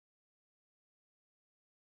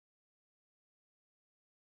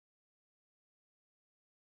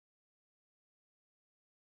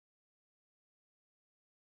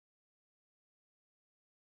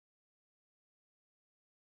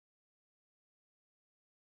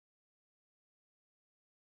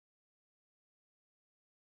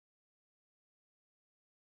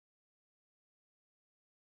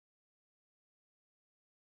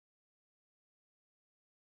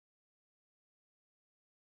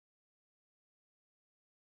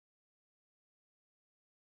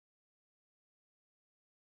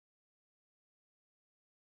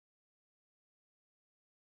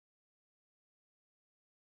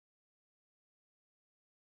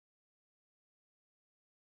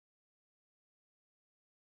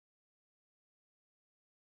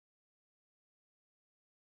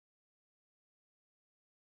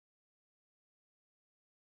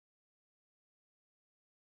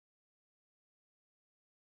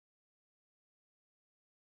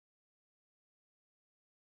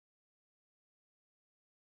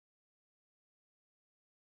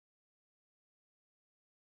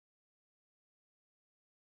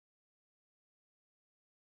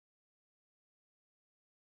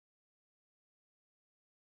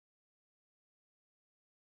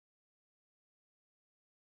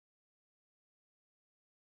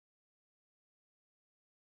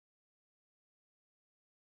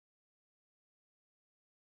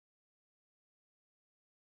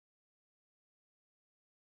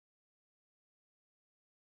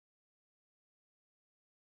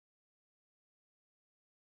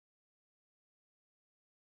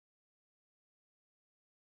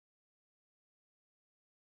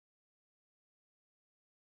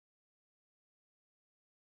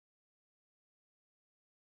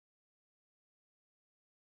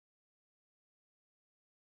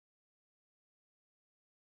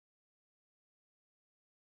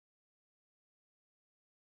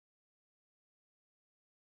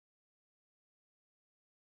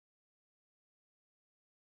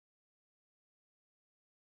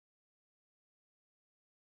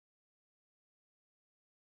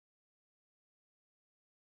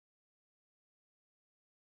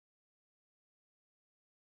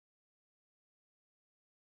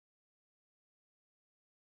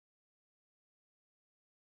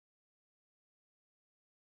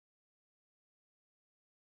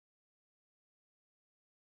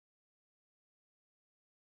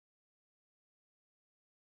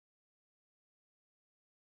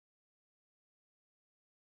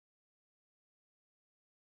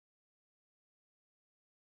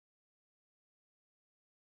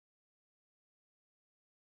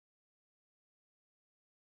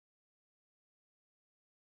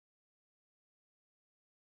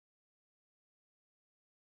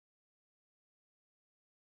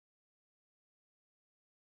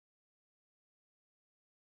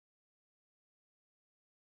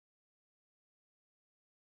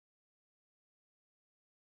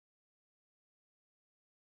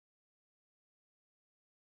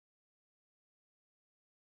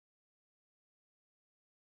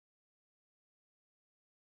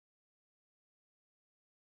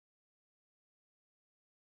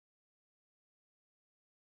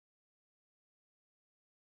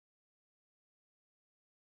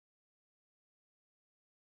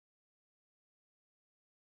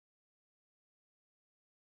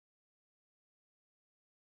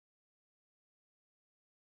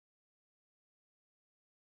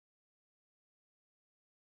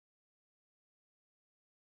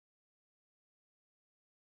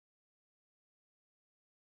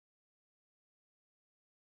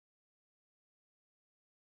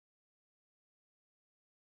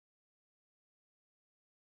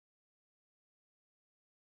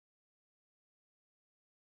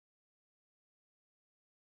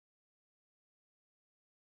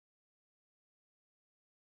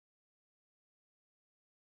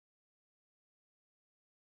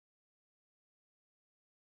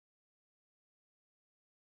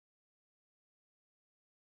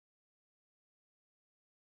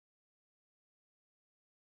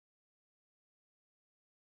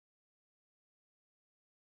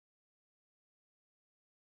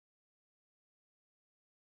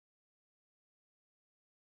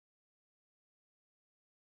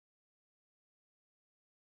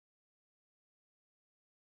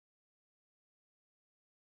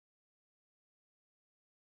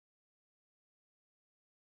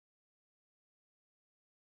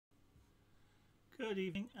Good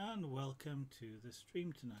evening and welcome to the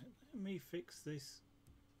stream tonight. Let me fix this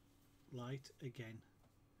light again.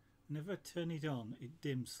 Whenever I turn it on, it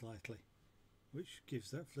dims slightly, which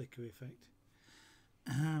gives that flicker effect.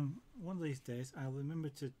 One of these days I'll remember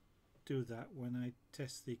to do that when I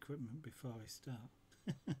test the equipment before I start.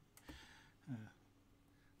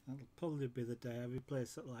 That'll probably be the day I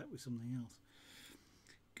replace that light with something else.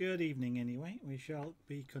 Good evening anyway. We shall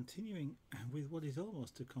be continuing with what is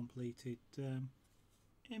almost a completed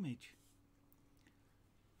image.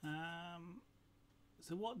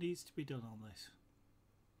 So what needs to be done on this?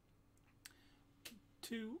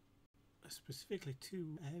 Specifically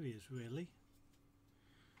two areas really.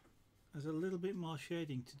 There's a little bit more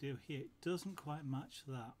shading to do here. It doesn't quite match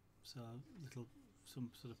that, so some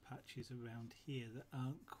sort of patches around here that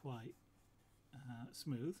aren't quite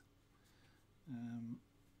smooth.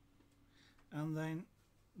 And then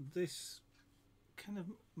this kind of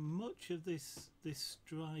much of this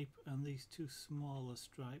stripe and these two smaller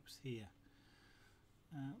stripes here.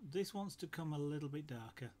 This wants to come a little bit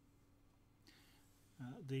darker.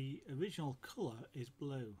 The original colour is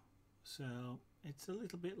blue, so it's a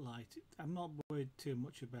little bit light. I'm not worried too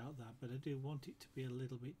much about that, but I do want it to be a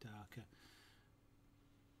little bit darker.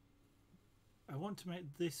 I want to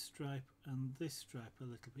make this stripe and this stripe a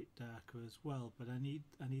little bit darker as well, but I need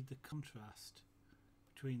the contrast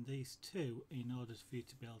between these two in order for you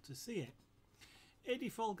to be able to see it.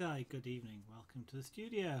 84 Guy, good evening, welcome to the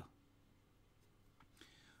studio.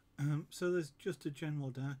 So there's just a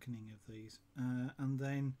general darkening of these, and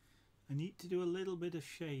then I need to do a little bit of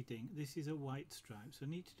shading. This is a white stripe, so I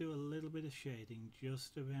need to do a little bit of shading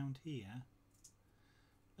just around here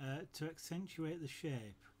to accentuate the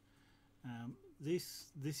shape.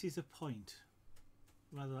 This is a point,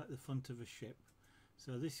 rather like the front of a ship,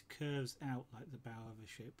 so this curves out like the bow of a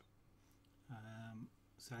ship.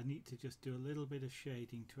 So I need to just do a little bit of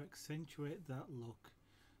shading to accentuate that look,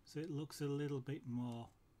 so it looks a little bit more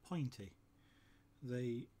pointy.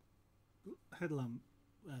 The headlamp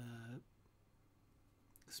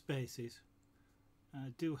spaces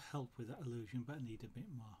do help with that illusion, but I need a bit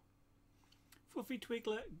more. Fluffy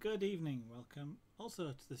Twiglet, good evening, welcome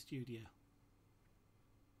also to the studio.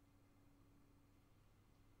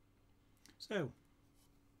 So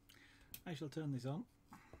I shall turn this on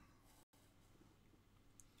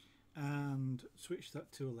and switch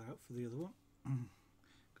that tool out for the other one,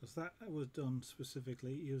 because that was done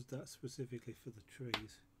specifically, used that specifically for the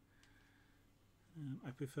trees.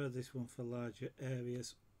 I prefer this one for larger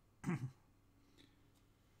areas.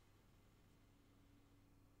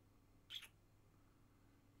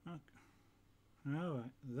 Okay.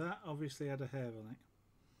 Alright, that obviously had a hair on it.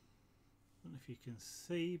 I don't know if you can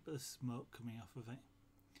see, but there's smoke coming off of it.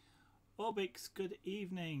 Orbix, good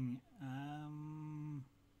evening.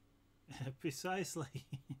 Precisely.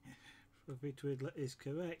 Fluffy Twiddler is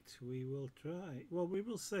correct. We will try. Well, we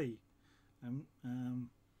will see. I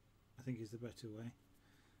think is the better way.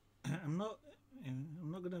 I'm not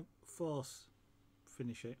going to force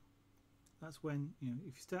finish it. That's when, you know,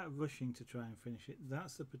 if you start rushing to try and finish it,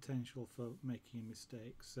 that's the potential for making a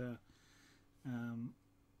mistake. So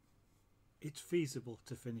it's feasible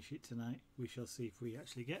to finish it tonight. We shall see if we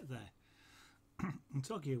actually get there. And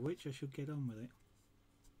talking of which, I should get on with it.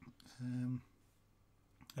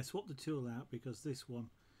 I swapped the tool out because this one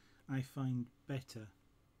I find better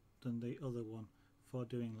than the other one for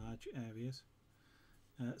doing large areas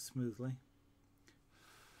smoothly.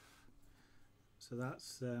 So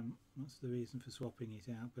that's the reason for swapping it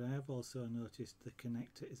out. But I have also noticed the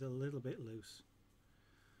connector is a little bit loose.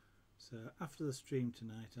 So after the stream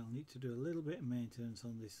tonight, I'll need to do a little bit of maintenance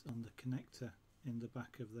on the connector in the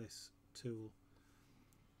back of this tool,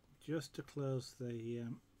 just to close the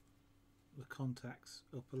contacts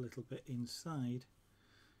up a little bit inside,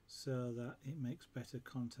 so that it makes better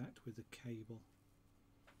contact with the cable.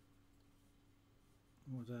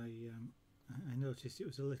 What I noticed, it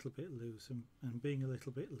was a little bit loose, and being a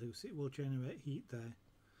little bit loose, it will generate heat there.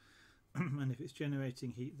 And if it's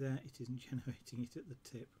generating heat there, it isn't generating it at the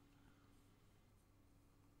tip.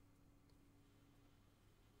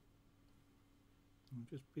 I'm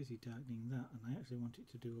just busy darkening that, and I actually want it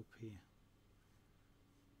to do up here.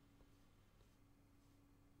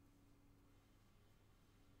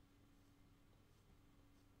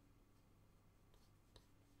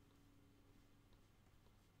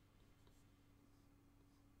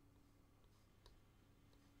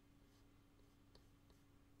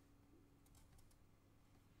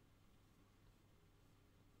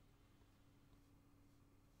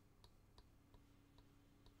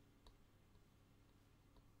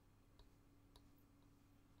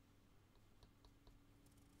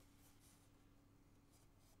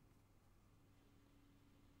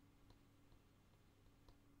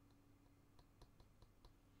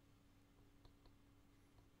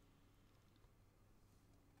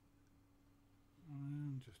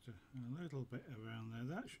 just a little bit around there.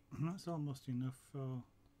 That's almost enough for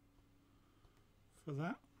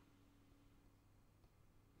that.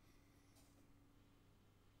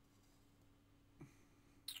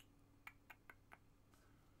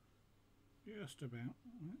 Just about.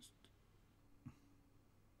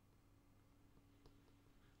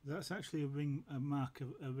 That's actually a ring mark.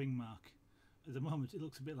 At the moment it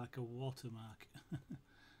looks a bit like a watermark,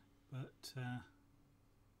 but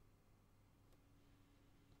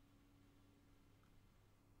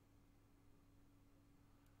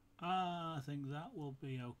I think that will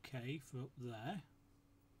be okay for up there,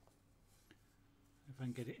 if I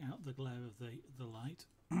can get it out the glare of the light.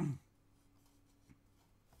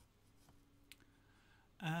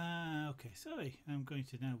 Okay, sorry, I'm going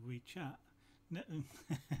to now re-chat.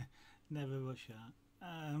 Never rush out,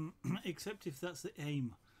 except if that's the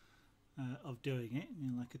aim of doing it, you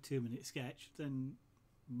know, like a 2-minute sketch, then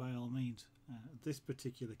by all means. This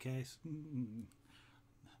particular case,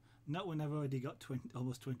 not when I've already got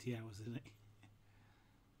almost 20 hours in it.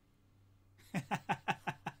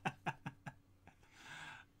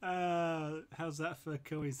 How's that for a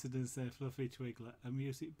coincidence there, Fluffy Twiglet? A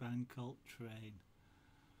music band called Train.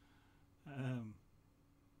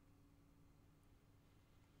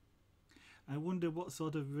 I wonder what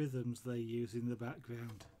sort of rhythms they use in the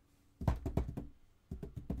background.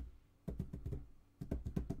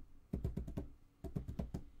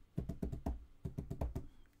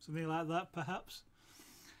 Something like that, perhaps.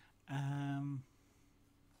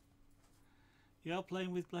 You're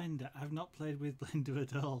playing with Blender. I've not played with Blender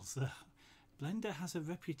at all, so Blender has a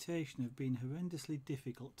reputation of being horrendously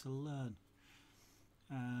difficult to learn,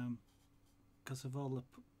 because of all the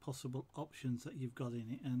possible options that you've got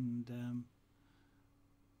in it, and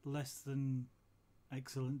less than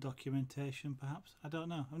excellent documentation, perhaps. I don't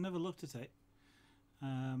know. I've never looked at it.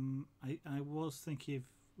 I was thinking of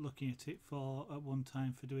looking at it at one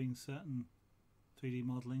time for doing certain 3D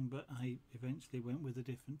modelling, but I eventually went with a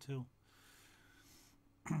different tool.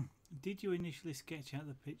 Did you initially sketch out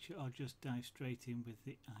the picture or just dive straight in with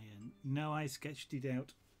the iron? No, I sketched it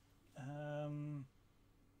out.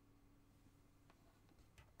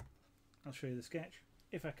 I'll show you the sketch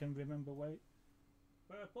if I can remember where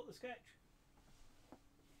I put the sketch.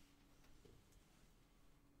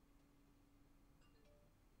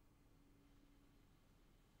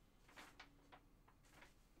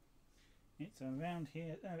 It's around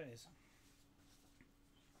here. There it is.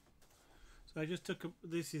 So I just took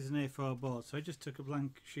this is an A4 board, so I just took a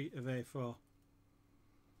blank sheet of A4,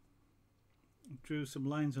 drew some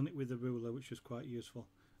lines on it with a ruler, which was quite useful,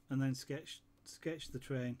 and then sketched the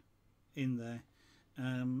train in there,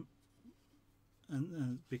 and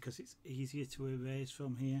because it's easier to erase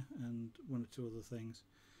from here, and one or two other things,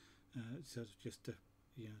 sort of just to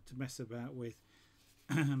mess about with,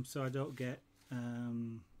 so I don't get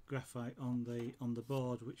graphite on the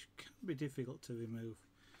board, which can be difficult to remove.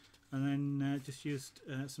 And then just used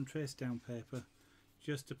some trace down paper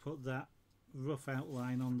just to put that rough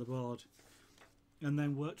outline on the board, and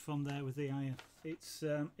then worked from there with the iron. It's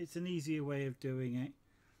an easier way of doing it.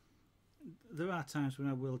 There are times when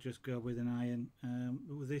I will just go with an iron,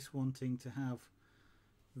 with this wanting to have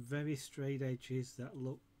very straight edges that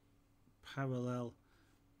look parallel,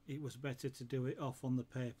 it was better to do it off on the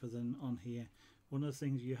paper than on here. One of the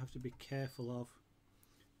things you have to be careful of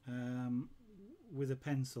with a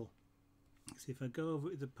pencil, so if I go over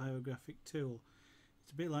it with the pyrographic tool,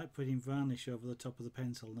 it's a bit like putting varnish over the top of the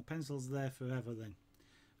pencil, and the pencil's there forever then,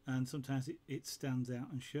 and sometimes it stands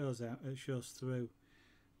out and shows through,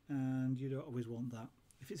 and you don't always want that.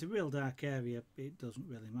 If it's a real dark area, it doesn't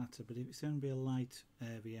really matter, but if it's going to be a light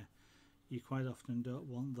area, you quite often don't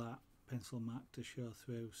want that pencil mark to show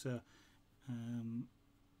through. So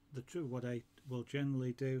what I will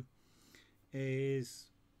generally do is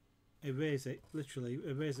erase it, literally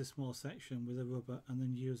erase a small section with a rubber, and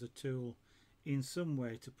then use a tool in some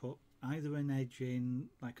way to put either an edge in,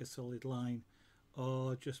 like a solid line,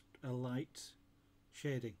 or just a light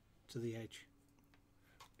shading to the edge.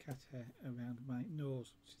 Cat hair around my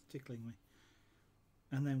nose, which is tickling me,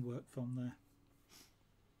 and then work from there.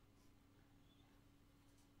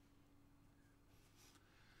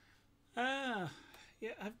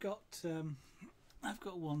 Yeah, I've got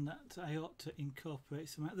one that I ought to incorporate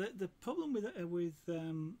some. The problem with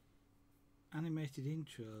animated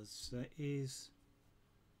intros is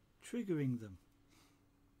triggering them,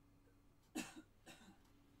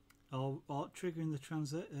 or triggering the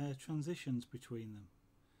transitions between them.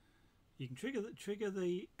 You can trigger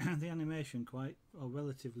the the animation quite or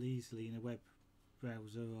relatively easily in a web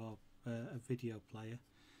browser or a video player,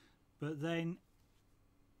 but then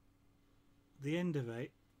the end of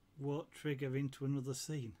it won't trigger into another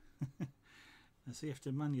scene. And so you have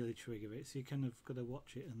to manually trigger it, so you kind of got to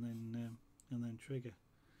watch it and then trigger.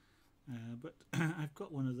 But I've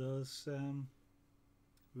got one of those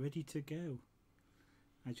ready to go.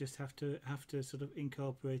 I just have to sort of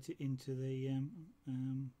incorporate it into the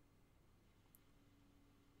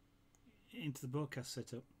broadcast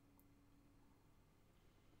setup.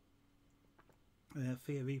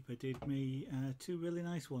 Fear Reaper did me two really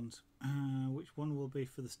nice ones, which one will be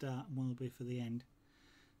for the start and one will be for the end,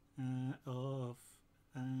 of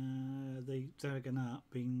the Zaragan art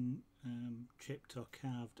being chipped or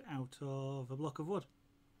carved out of a block of wood.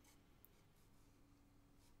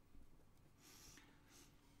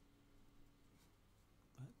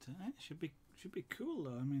 But it should be cool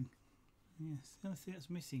though. I mean, yeah, it's the only thing that's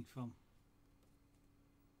missing from.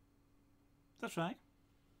 That's right,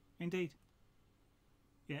 indeed.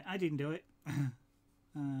 Yeah, I didn't do it.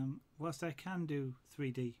 Whilst I can do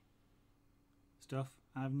 3D stuff,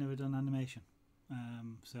 I've never done animation.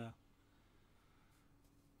 So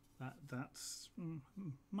that's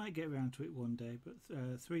might get around to it one day. But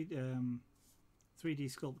 3D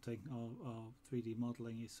sculpting or 3D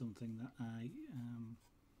modelling is something that I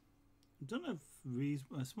done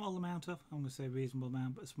a small amount of. I'm going to say reasonable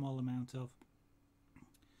amount, but a small amount of.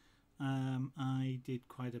 I did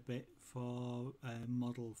quite a bit for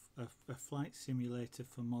a flight simulator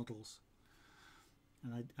for models,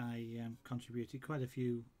 and I contributed quite a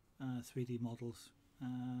few 3D models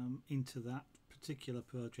into that particular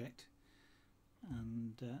project,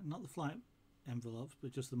 and not the flight envelopes,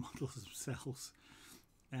 but just the models themselves.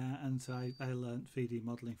 And so I learnt 3D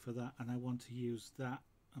modelling for that, and I want to use that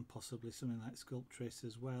and possibly something like Sculptris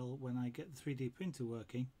as well when I get the 3D printer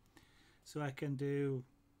working, so I can do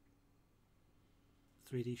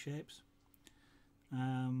 3D shapes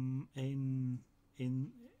in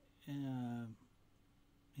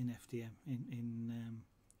FDM, in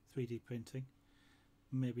 3D printing.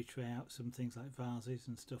 Maybe try out some things like vases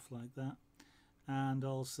and stuff like that, and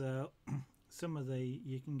also some of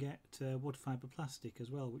you can get wood fibre plastic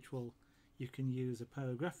as well, which you can use a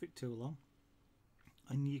pyrographic tool on,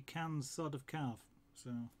 and you can sort of carve,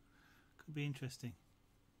 so could be interesting.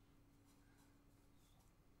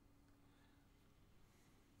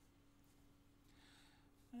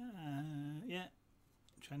 Yeah,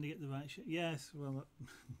 trying to get the right shape. Yes, well,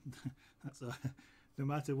 that's no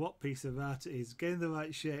matter what piece of art it is, getting the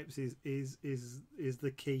right shapes is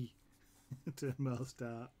the key to most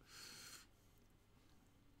art,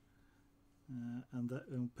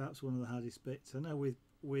 and perhaps one of the hardest bits. I know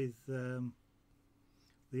with the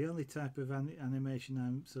only type of animation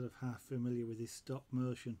I'm sort of half familiar with is stop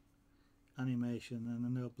motion animation, and I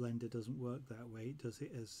know Blender doesn't work that way. It does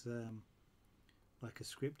it as like a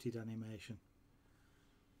scripted animation.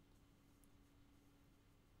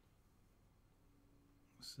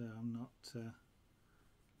 So I'm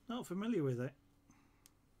not familiar with it.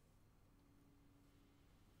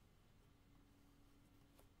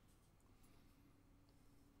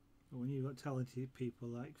 But when you've got talented people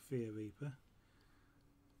like Fear Reaper,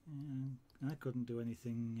 I couldn't do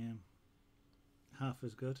anything half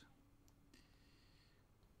as good.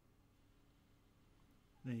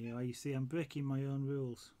 There you are. You see, I'm breaking my own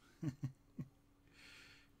rules.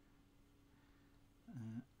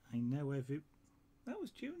 I know that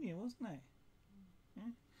was Junior, wasn't it?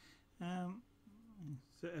 Yeah.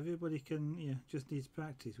 So everybody just needs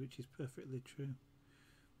practice, which is perfectly true.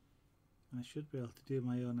 I should be able to do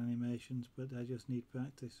my own animations, but I just need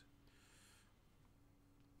practice.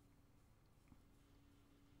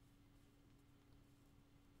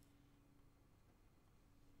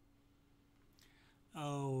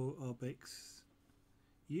 Oh, Obix,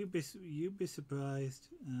 you'd be surprised.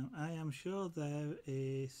 I am sure there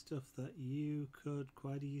is stuff that you could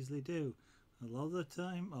quite easily do. A lot of the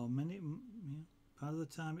time, or part of the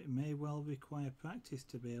time, it may well require practice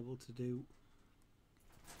to be able to do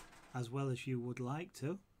as well as you would like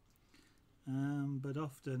to. But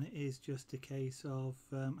often it is just a case of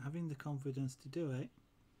having the confidence to do it,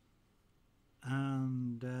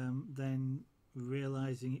 and then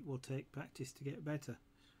realizing it will take practice to get better.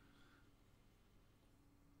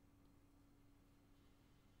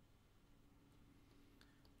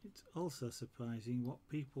 It's also surprising what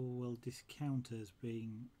people will discount as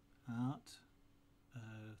being art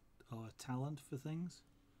or a talent for things.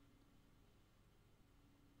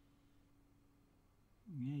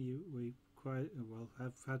 Yeah, we quite well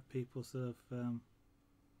have had people sort of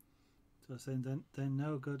saying they're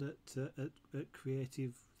no good at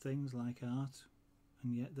creative things like art,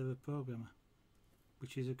 and yet they're a programmer,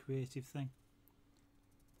 which is a creative thing.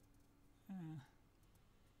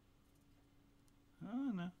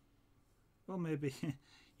 Oh no, Well, maybe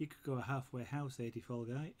you could go a halfway house 84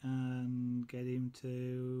 guy and get him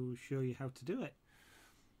to show you how to do it.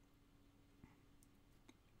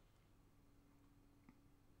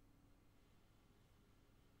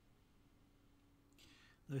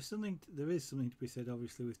 There is something to be said,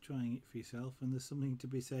 obviously, with trying it for yourself, and there's something to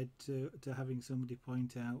be said to having somebody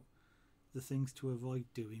point out the things to avoid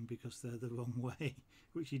doing because they're the wrong way,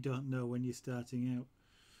 which you don't know when you're starting out.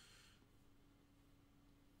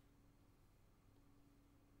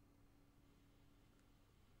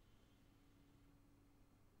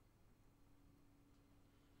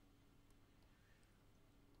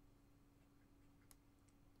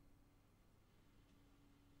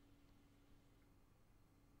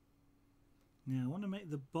 Now I want to make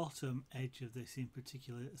the bottom edge of this in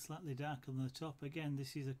particular slightly darker than the top. Again,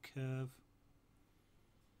 this is a curve,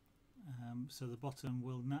 so the bottom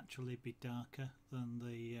will naturally be darker than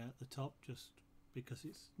the top, just because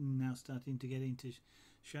it's now starting to get into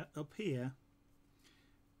up here.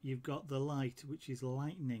 You've got the light, which is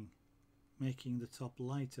lightening, making the top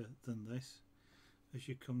lighter than this. As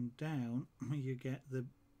you come down, you get the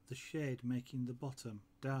shade making the bottom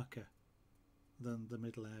darker than the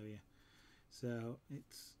middle area. So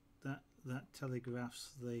it's that telegraphs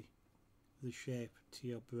the shape to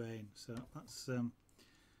your brain. So that's one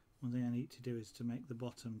thing I need to do, is to make the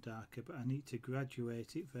bottom darker, but I need to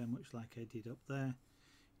graduate it very much like I did up there,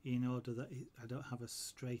 in order that I don't have a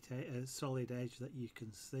straight solid edge that you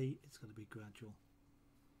can see. It's going to be gradual,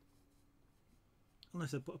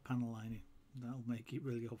 unless I put a panel line in. That'll make it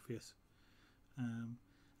really obvious.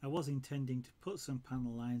 I was intending to put some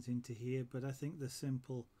panel lines into here, but I think the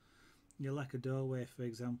simple, like a doorway for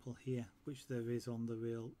example here, which there is on the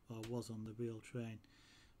real, or was on the real train,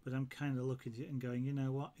 but I'm kind of looking at it and going, you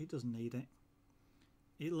know what, it doesn't need it.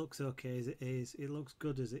 It looks okay as it is, it looks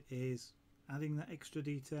good as it is. Adding that extra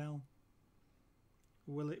detail,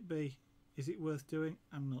 will it be, is it worth doing?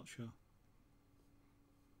 I'm not sure.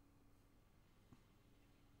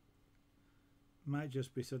 Might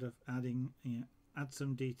just be sort of adding, add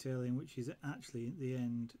some detail in, which is actually at the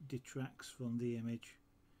end detracts from the image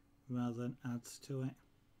rather than adds to it.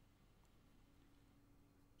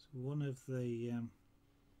 So one of the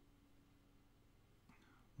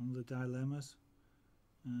dilemmas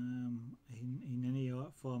in any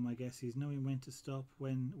art form, I guess, is knowing when to stop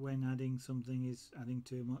when adding something is adding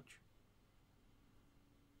too much.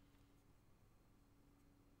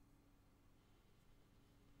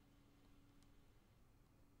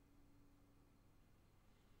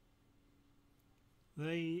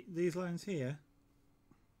 These lines here,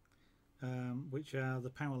 which are the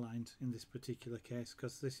power lines in this particular case,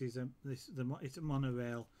 because this is it's a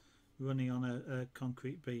monorail running on a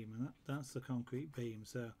concrete beam, and that's the concrete beam.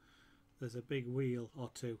 So there's a big wheel or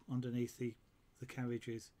two underneath the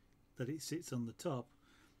carriages that it sits on the top,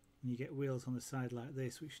 and you get wheels on the side like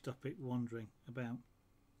this which stop it wandering about.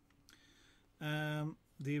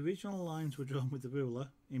 The original lines were drawn with the ruler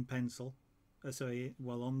in pencil. Sorry,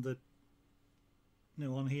 well, on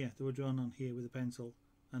here they were drawn on here with a pencil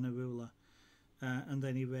and a ruler, and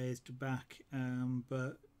then erased back,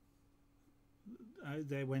 but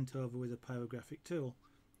they went over with a pyrographic tool,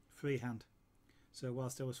 freehand. So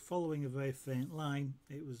whilst I was following a very faint line,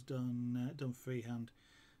 it was done freehand,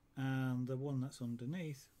 and the one that's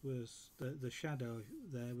underneath was the shadow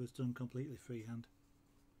there was done completely freehand.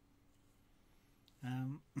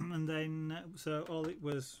 And then so all it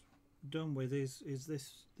was done with is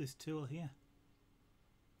this tool here,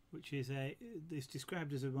 which is it's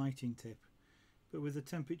described as a writing tip, but with the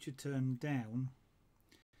temperature turned down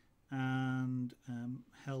and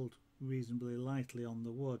held reasonably lightly on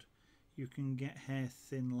the wood, you can get hair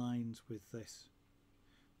thin lines with this.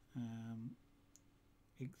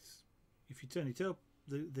 If you turn it up,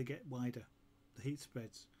 they get wider, the heat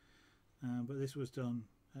spreads, but this was done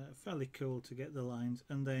fairly cool to get the lines,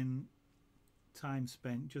 and then time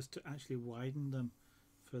spent just to actually widen them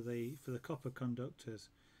for the copper conductors,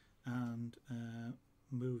 and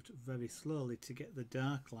moved very slowly to get the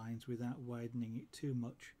dark lines without widening it too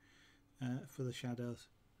much for the shadows.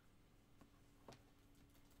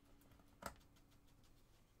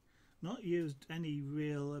 Not used any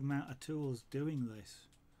real amount of tools doing this.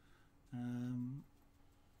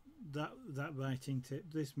 That writing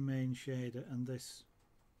tip, this main shader, and this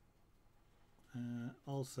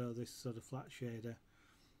also this sort of flat shader.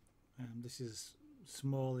 This is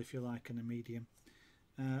small, if you like, and a medium.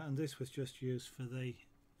 And this was just used for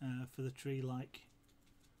the tree-like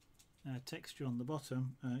texture on the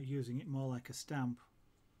bottom, using it more like a stamp,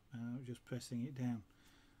 just pressing it down.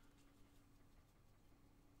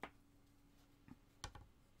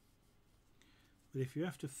 But if you're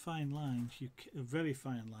after fine lines, very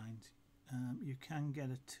fine lines, you can get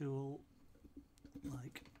a tool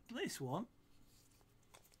like this one.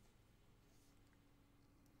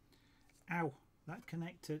 Ow! That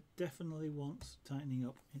connector definitely wants tightening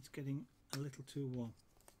up. It's getting a little too warm.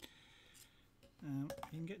 You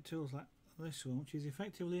can get tools like this one, which is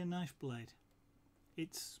effectively a knife blade.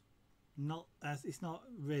 It's not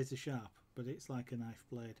razor sharp, but it's like a knife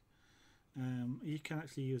blade. You can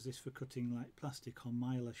actually use this for cutting like plastic or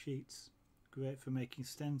mylar sheets. Great for making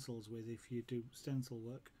stencils with if you do stencil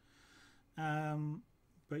work.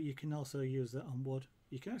 But you can also use that on wood.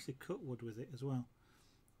 You can actually cut wood with it as well,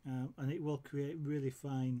 and it will create really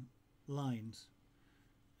fine lines.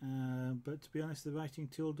 But to be honest, the writing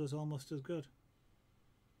tool does almost as good.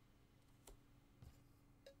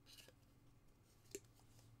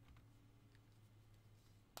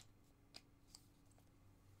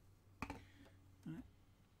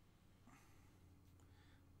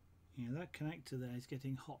 Yeah, that connector there is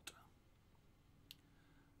getting hot.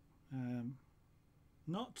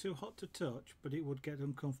 Not too hot to touch, but it would get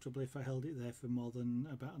uncomfortable if I held it there for more than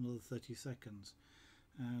about another 30 seconds,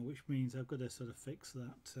 which means I've got to sort of fix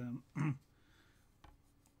that.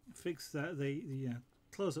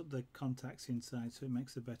 Close up the contacts inside so it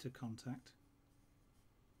makes a better contact.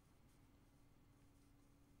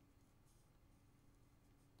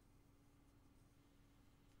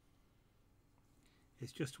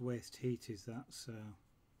 It's just waste heat, is that, so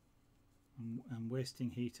I'm wasting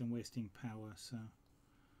heat and wasting power, so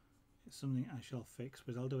it's something I shall fix,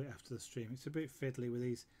 but I'll do it after the stream. It's a bit fiddly with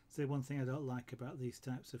these. It's the one thing I don't like about these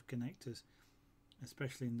types of connectors,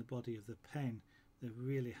 especially in the body of the pen. They're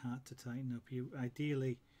really hard to tighten up. You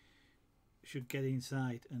ideally should get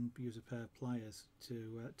inside and use a pair of pliers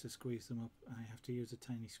to squeeze them up. I have to use a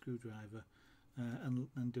tiny screwdriver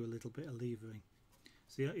and do a little bit of levering.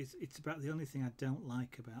 So it's about the only thing I don't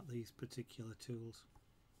like about these particular tools.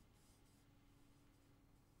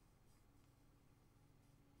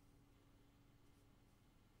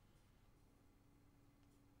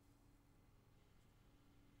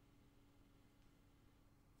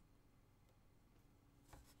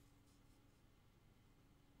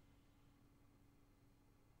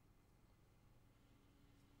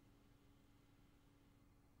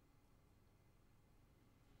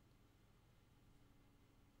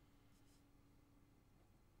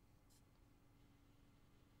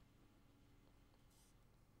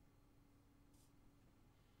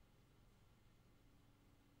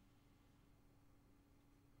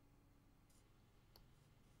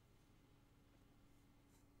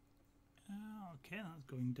 Okay, that's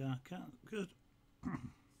going dark out. Good.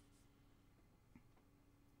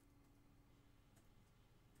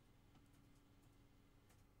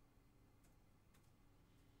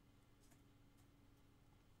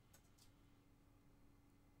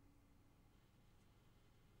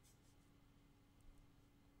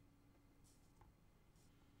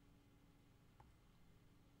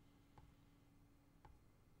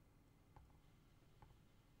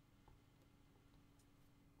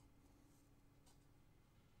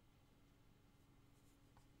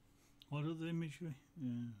 What other imagery?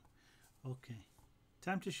 Okay.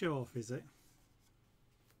 Time to show off, is it?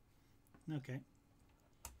 Okay.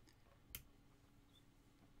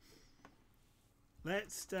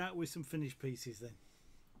 Let's start with some finished pieces then.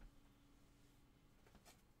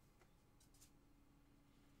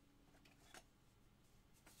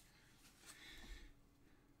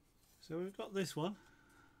 So we've got this one,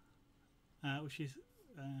 which is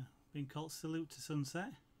being called Salute to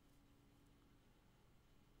Sunset,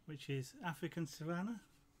 which is African Savannah.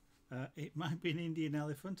 It might be an Indian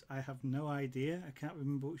elephant. I have no idea. I can't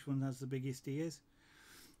remember which one has the biggest ears.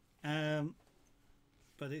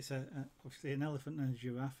 But it's obviously an elephant and a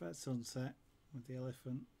giraffe at sunset with the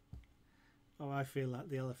elephant. Oh, I feel like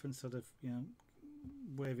the elephant sort of,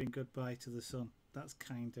 waving goodbye to the sun. That's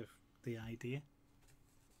kind of the idea.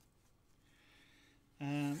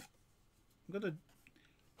 I've got a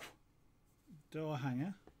door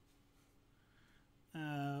hanger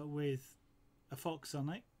with a fox on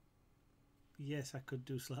it. Yes, I could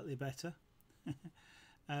do slightly better.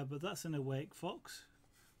 But that's an awake fox.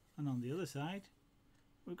 And on the other side,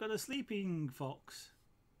 we've got a sleeping fox.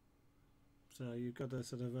 So you've got a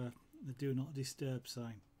sort of the do not disturb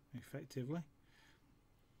sign, effectively.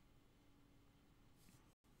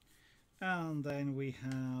 And then we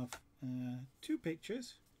have two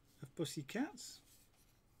pictures of pussycats.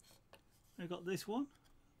 I've got this one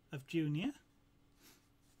of Junior.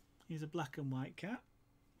 He's a black and white cat.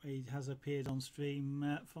 He has appeared on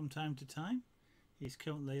stream from time to time. He's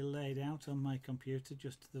currently laid out on my computer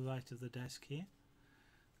just to the right of the desk here.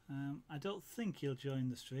 I don't think he'll join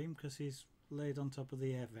the stream because he's laid on top of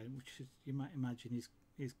the air vent, which is, you might imagine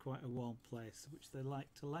is quite a warm place, which they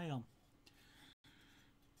like to lay on.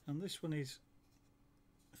 And this one is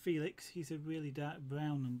Felix. He's a really dark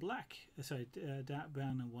brown and black, dark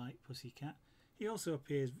brown and white pussycat. He also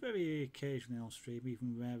appears very occasionally on stream,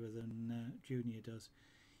 even rarer than Junior does.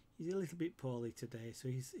 He's a little bit poorly today, so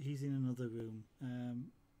he's in another room,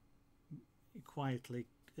 quietly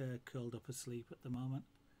curled up asleep at the moment.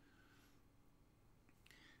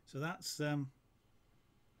 So that's the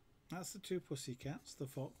two pussycats, the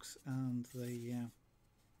fox and the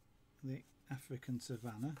African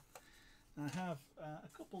savannah. I have a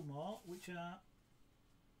couple more, which are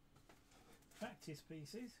practice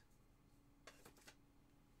pieces.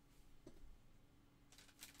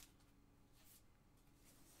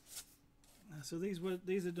 So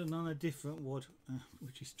these are done on a different wood,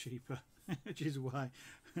 which is cheaper, which is why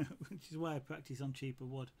I practice on cheaper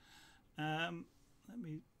wood. Let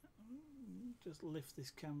me just lift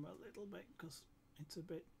this camera a little bit because it's a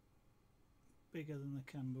bit bigger than the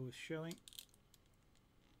camera was showing.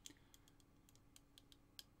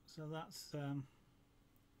 So that's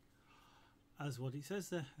as what it says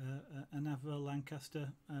there, an Avro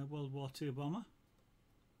Lancaster World War II bomber.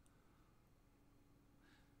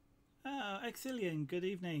 Oh, Exilian, good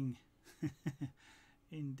evening.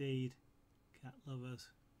 Indeed, cat lovers.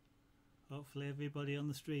 Hopefully everybody on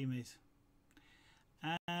the stream is.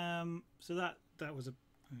 So that was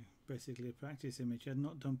basically a practice image. I'd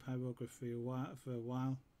not done pyrography for a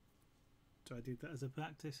while, so I did that as a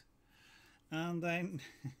practice. And then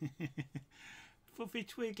Fluffy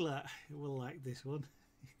Twiggler will like this one.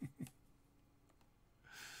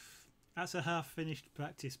 That's a half-finished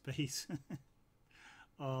practice piece.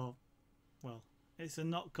 Or, well, it's a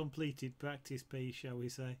not completed practice piece, shall we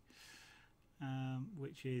say,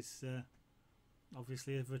 which is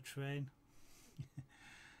obviously of a train.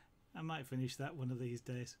 I might finish that one of these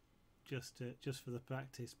days, just for the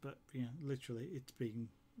practice. But you know, literally,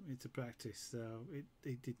 it's a practice, so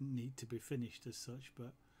it didn't need to be finished as such.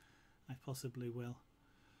 But I possibly will.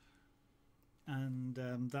 And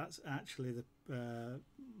that's actually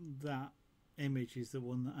that image is the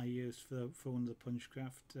one that I used for one of the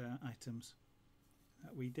Punchcraft items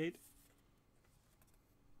that we did.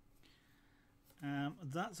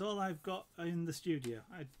 That's all I've got in the studio.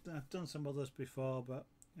 I've done some others before, but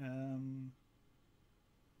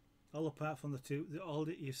all apart from the two, all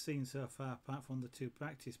that you've seen so far, apart from the two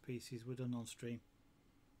practice pieces, were done on stream.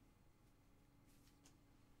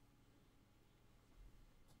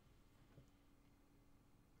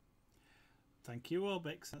 Thank you,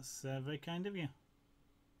 Orbix. That's very kind of you.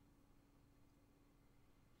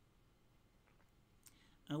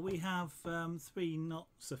 We have 3 not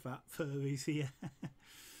so fat furries here.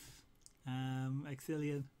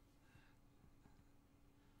 Exilian.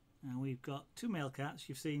 And we've got 2 male cats.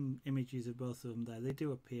 You've seen images of both of them there. They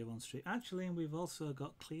do appear on stream. Actually, and we've also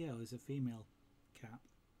got Cleo as a female cat,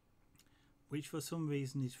 which for some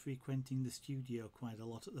reason is frequenting the studio quite a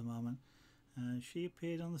lot at the moment. She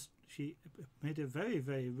appeared on she made a very,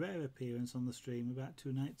 very rare appearance on the stream about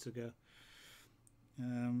 2 nights ago.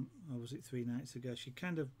 Or was it 3 nights ago? She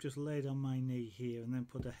kind of just laid on my knee here and then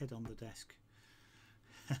put her head on the desk.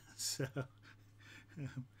 So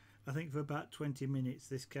I think for about 20 minutes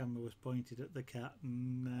this camera was pointed at the cat,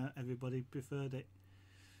 and everybody preferred it.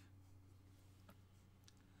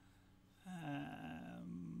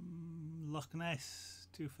 Loch Ness,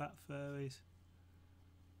 2 fat furries.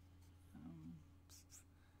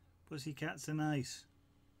 Pussycats are nice.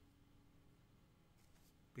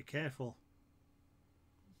 Be careful.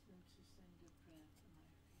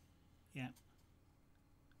 Yeah.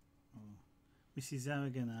 Oh. Mrs.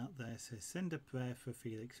 Arrogant out there says, send a prayer for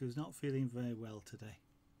Felix, who's not feeling very well today.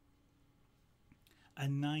 A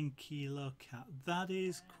 9-kilo cat. That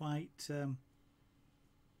is quite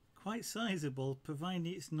sizable, providing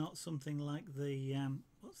it's not something like the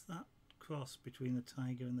what's that cross between the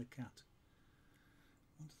tiger and the cat?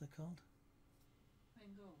 What's they called?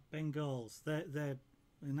 Bengals. They're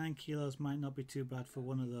 9 kilos might not be too bad for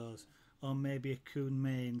one of those, or maybe a coon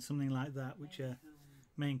mane, something like that, which are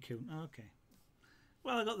Maine Coon. Okay.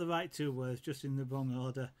 Well, I got the right 2 words, just in the wrong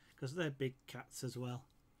order, because they're big cats as well.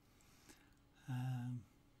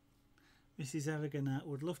 Mrs. Arrogant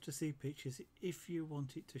would love to see pictures if you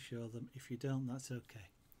wanted to show them. If you don't, that's okay.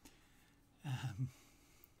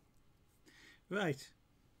 Right.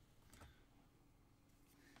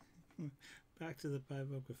 Back to the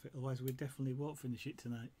pyrography, otherwise we definitely won't finish it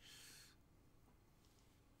tonight.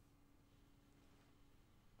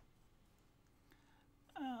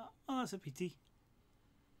 Oh, that's a pity.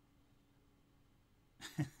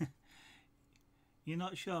 You're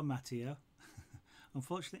not sure, Matteo?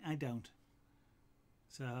 Unfortunately, I don't.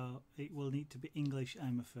 So it will need to be English,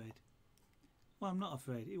 I'm afraid. Well, I'm not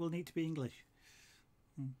afraid. It will need to be English.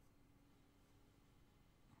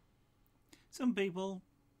 Some people,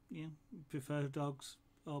 prefer dogs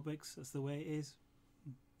or bigs. That's the way it is.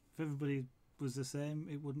 If everybody was the same,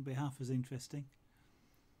 it wouldn't be half as interesting.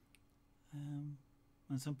 And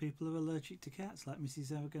some people are allergic to cats, like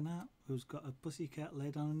Mrs. Aragonat, who's got a pussy cat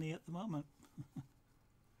laid on her knee at the moment.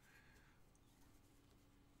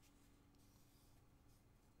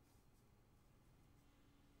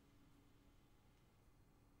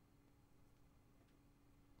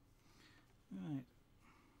 Right.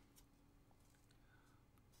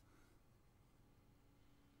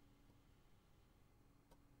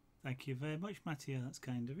 Thank you very much, Mattia. That's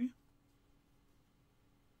kind of you.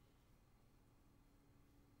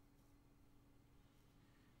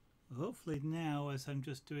 Hopefully now, as I'm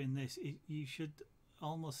just doing this, you should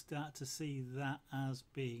almost start to see that as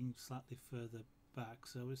being slightly further back.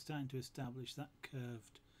 So we're starting to establish that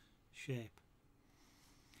curved shape.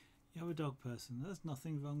 You're a dog person. There's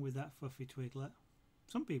nothing wrong with that, Fluffy Twiglet.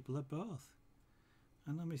 Some people are both.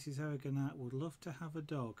 I know Mrs. Aragonat would love to have a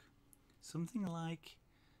dog. Something like,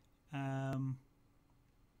 well,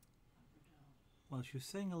 she was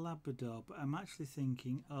saying a Labrador, but I'm actually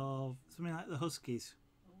thinking of something like the Huskies.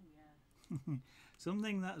 Oh, yeah.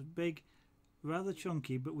 Something that's big, rather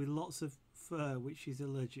chunky, but with lots of fur, which she's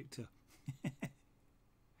allergic to.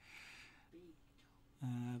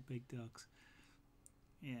 Big dogs.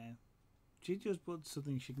 Yeah. She just wants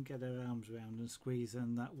something she can get her arms around and squeeze,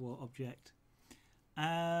 and that won't object.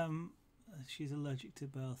 She's allergic to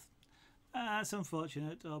both. That's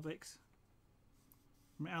unfortunate, Orbix.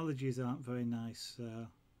 My allergies aren't very nice, so...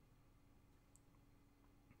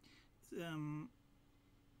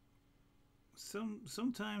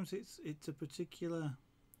 sometimes it's a particular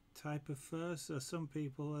type of fur, so some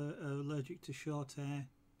people are allergic to short hair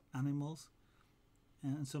animals,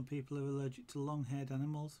 and some people are allergic to long haired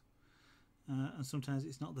animals, and sometimes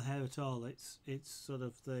it's not the hair at all, it's sort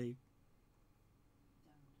of the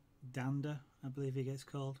dander, I believe it gets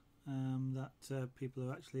called, that people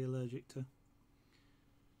are actually allergic to.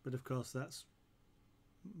 But of course that's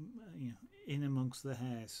in amongst the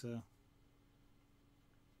hair, so...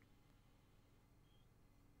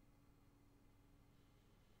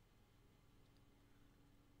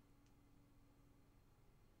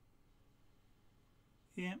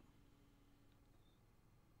 Yeah.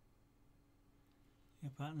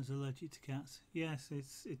 Your partner's allergic to cats. Yes,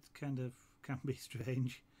 it kind of can be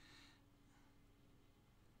strange.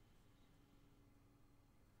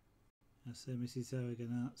 I say Mrs.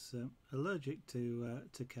 Aragonat's allergic to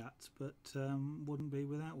cats, but wouldn't be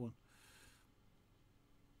without one.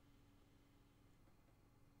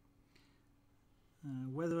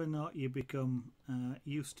 Whether or not you become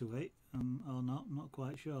used to it or not, I'm not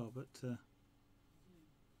quite sure, but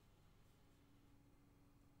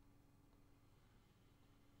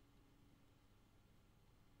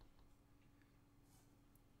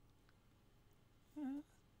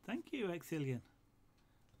thank you, Exilian.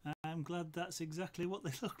 I'm glad that's exactly what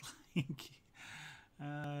they look like.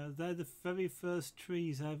 They're the very first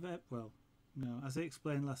trees I've ever... Well, no, as I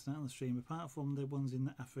explained last night on the stream, apart from the ones in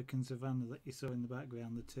the African savannah that you saw in the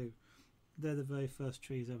background, the two, they're the very first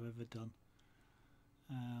trees I've ever done.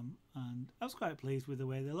 And I was quite pleased with the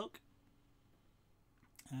way they look.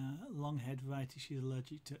 Long-haired variety she's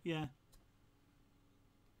allergic to. Yeah.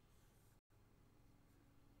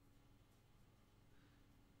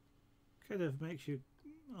 Kind of makes you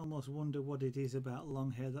almost wonder what it is about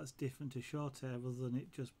long hair that's different to short hair other than it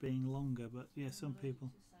just being longer. But yeah, some people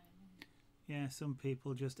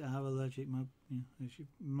just are allergic. As you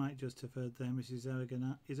might just have heard there, Mrs.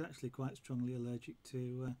 Aragonat is actually quite strongly allergic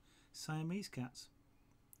to Siamese cats,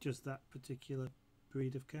 just that particular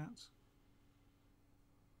breed of cats.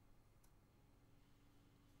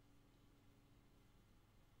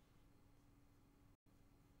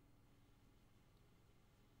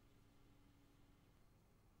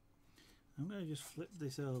 I'm going to just flip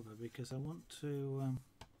this over because I want to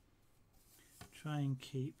try and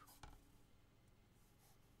keep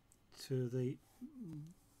to the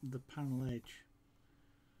panel edge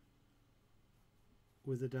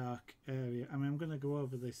with a dark area. I mean, I'm going to go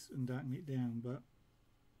over this and darken it down, but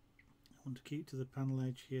I want to keep to the panel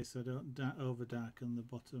edge here so I don't over darken the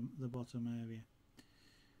bottom area.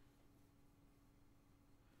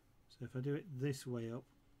 So if I do it this way up,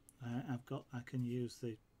 I can use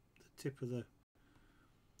the tip of the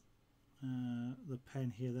pen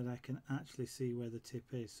here that I can actually see where the tip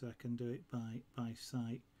is, so I can do it by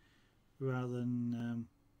sight rather than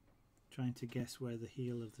trying to guess where the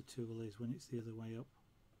heel of the tool is when it's the other way up.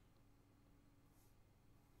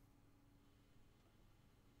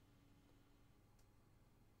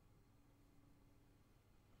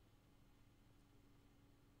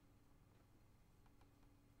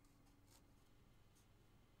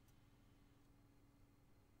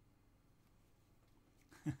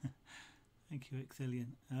 Thank you,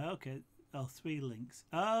 Exilian. Okay, oh, 3 links.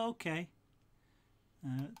 Oh, okay.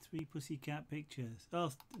 3 pussycat pictures.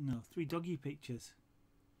 Oh, no, 3 doggy pictures.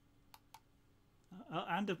 Oh,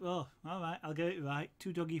 and a, oh, all right, I'll get it right.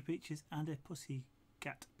 2 doggy pictures and a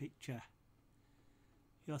pussycat picture.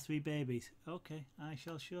 Your 3 babies. Okay, I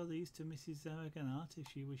shall show these to Mrs. Zaraganart if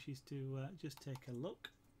she wishes to just take a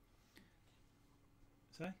look.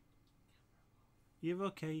 Sorry? You're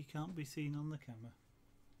okay, you can't be seen on the camera.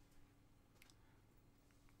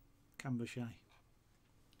 Camera shy.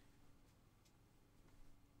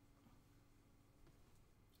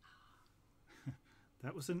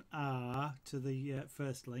 That was an R to the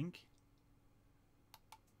first link.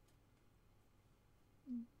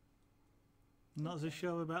 Not so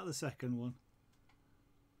sure about the second one.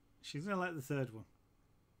 She's going to like the third one.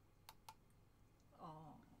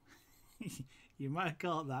 Oh. You might have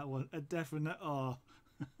caught that one a definite R.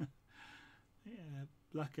 Yeah,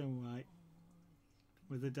 black and white.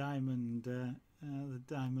 With the diamond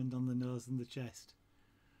on the nose and the chest.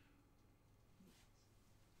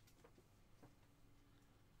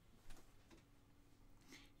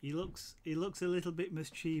 He looks a little bit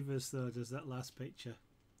mischievous though, does that last picture?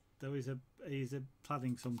 Though he's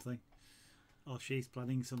planning something, or she's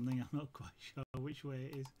planning something. I'm not quite sure which way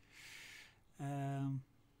it is.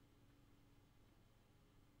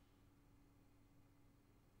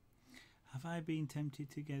 Have I been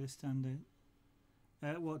tempted to get a standard?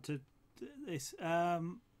 What to this?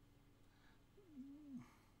 No,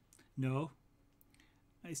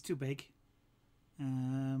 it's too big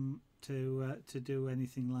to do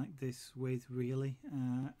anything like this with, really.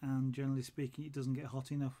 And generally speaking, it doesn't get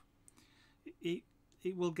hot enough. It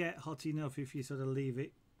will get hot enough if you sort of leave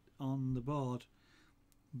it on the board,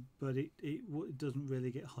 but it doesn't really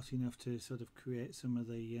get hot enough to sort of create some of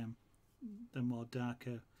the more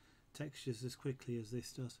darker textures as quickly as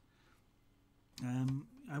this does.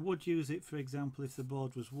 I would use it, for example, if the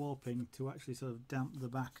board was warping, to actually sort of damp the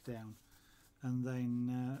back down, and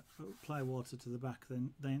then apply water to the back,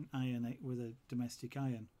 then iron it with a domestic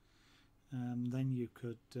iron. Then you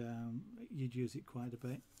could you'd use it quite a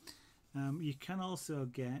bit. You can also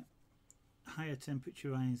get higher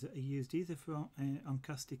temperature irons that are used either for on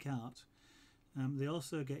caustic art. They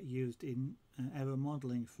also get used in aero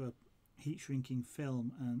modelling for heat shrinking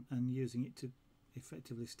film and using it to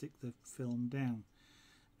effectively stick the film down.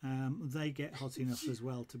 They get hot enough as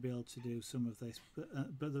well to be able to do some of this,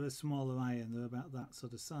 but they're a smaller iron. They're about that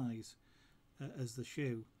sort of size as the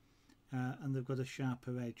shoe, and they've got a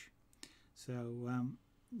sharper edge, so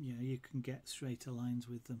yeah, you can get straighter lines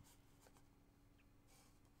with them.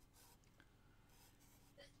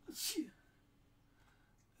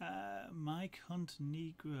 Mike Hunt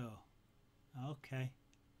Negro. Okay,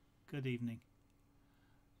 good evening.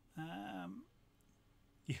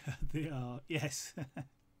 Yeah, they are. Yes.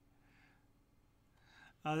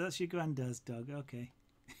 Oh, that's your granddad's dog. Okay.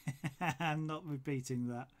 I'm not repeating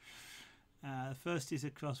that. The first is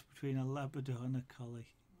a cross between a Labrador and a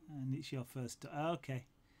Collie, and it's your first dog. Okay.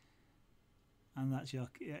 And that's your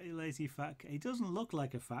lazy fat cat. He doesn't look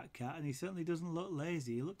like a fat cat, and he certainly doesn't look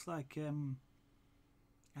lazy. He looks like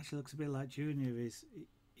actually looks a bit like Junior.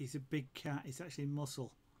 He's a big cat. He's actually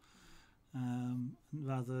muscle,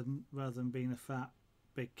 rather than being a fat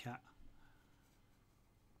big cat.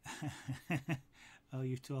 Oh,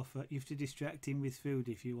 you have to distract him with food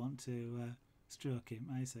if you want to stroke him.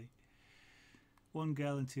 I see. 1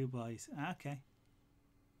 girl and 2 boys. Okay.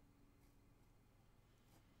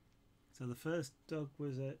 So the first dog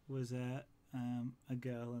was a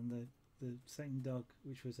girl, and the second dog,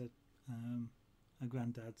 which was a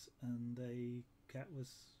granddad's, and the cat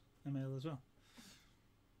was a male as well.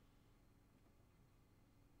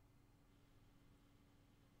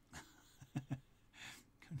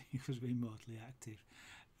 He was remotely active.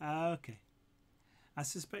 Okay. I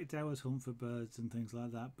suspect ours hunt for birds and things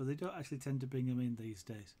like that, but they don't actually tend to bring them in these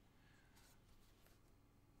days.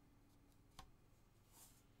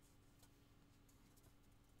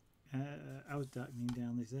 I was darkening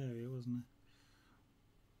down this area, wasn't I?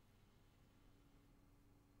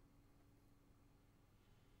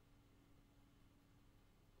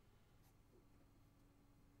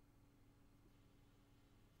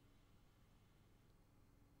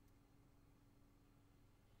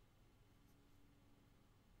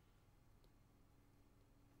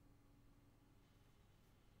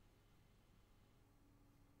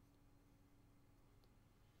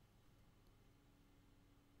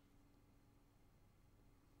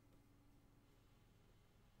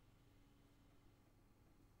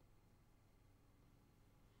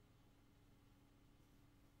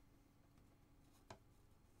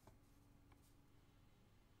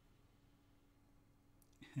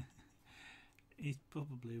 he's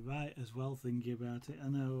probably right as well, thinking about it. I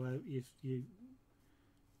know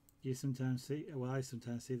you sometimes see, well, I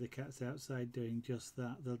sometimes see the cats outside doing just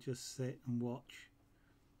that. They'll just sit and watch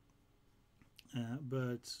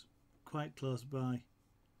birds quite close by,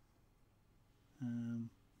 and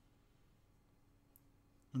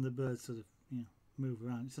the birds sort of, you know, move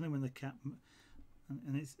around. It's only when the cat,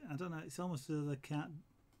 and it's, I don't know, it's almost as though the cat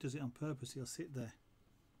does it on purpose. He'll sit there.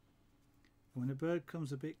 When a bird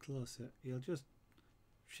comes a bit closer, he'll just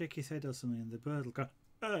shake his head or something, and the bird will go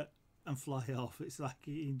and fly off. It's like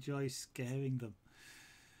he enjoys scaring them.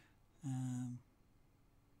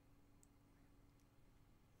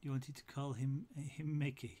 You wanted to call him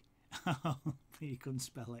Mickey. But you couldn't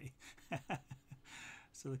spell it.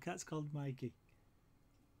 So the cat's called Mikey.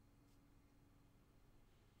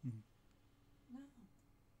 No. My first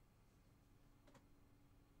hedgehog was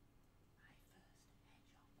called Spiky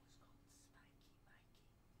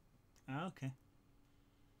Mikey. Okay.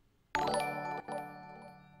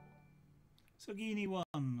 Sogini 1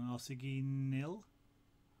 or Sogini nil.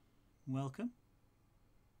 Welcome.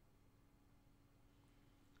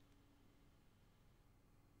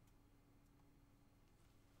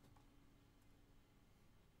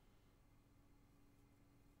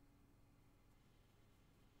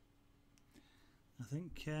 I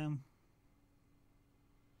think I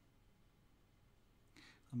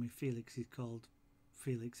mean, Felix is called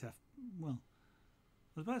Felix after, well,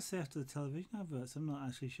 I was about to say after the television adverts. I'm not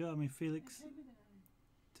actually sure. I mean, Felix. It came with a name.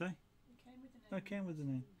 Sorry? It came with a name. Oh, it came with a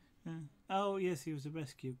name. Yeah. Oh, yes, he was a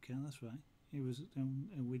rescue cat. That's right. He was.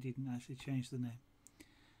 We didn't actually change the name.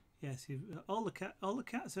 Yes, all the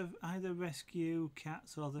cats have either rescue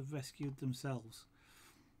cats or they've rescued themselves.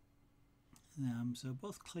 So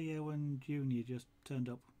both Cleo and Junior just turned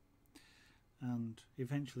up and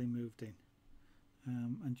eventually moved in.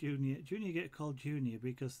 And Junior get called Junior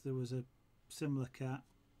because there was a similar cat,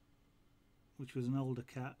 which was an older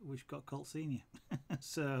cat, which got called Senior.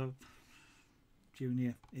 So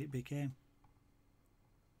Junior it became.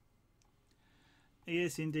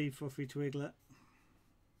 Yes, indeed, Fluffy Twiglet.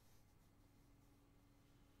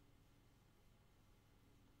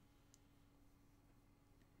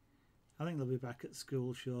 I think they'll be back at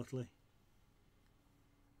school shortly.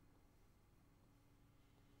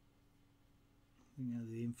 You know,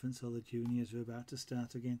 the infants or the juniors are about to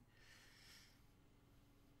start again.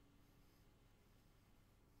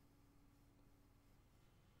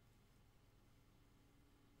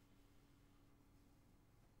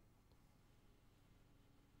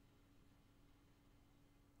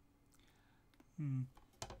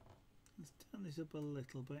 Let's turn this up a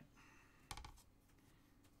little bit.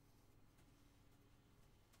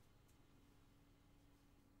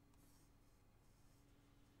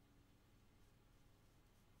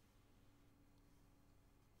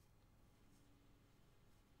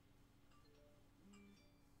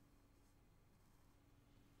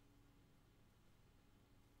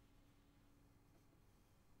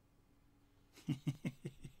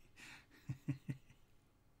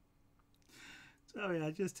 Sorry,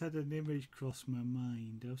 I just had an image cross my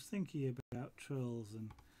mind. I was thinking about trolls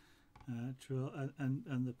and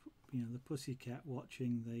and the, you know, the pussycat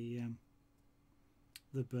watching the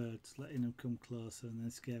birds, letting them come closer and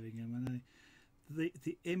then scaring them. And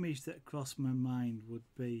the image that crossed my mind would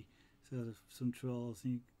be sort of some trolls,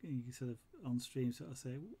 and you sort of on stream sort of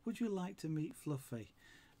say, "Would you like to meet Fluffy?"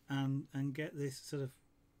 and get this sort of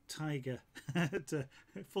tiger, to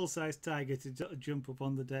full-size tiger, to jump up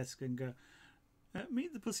on the desk and go,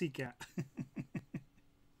 "Meet the pussycat."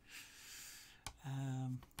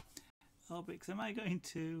 Orbix, am I going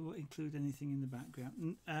to include anything in the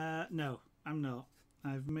background? No, I'm not.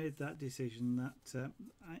 I've made that decision that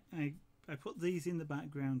I put these in the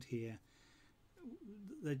background here.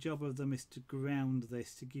 The job of them is to ground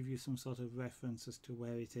this, to give you some sort of reference as to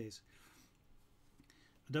where it is.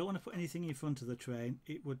 I don't want to put anything in front of the train.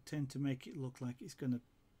 It would tend to make it look like it's going to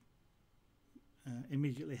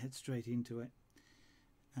immediately head straight into it.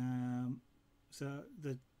 So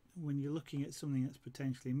when you're looking at something that's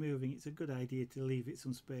potentially moving, it's a good idea to leave it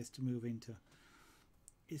some space to move into.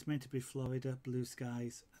 It's meant to be Florida, blue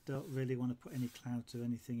skies. I don't really want to put any clouds or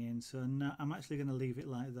anything in, so no, I'm actually going to leave it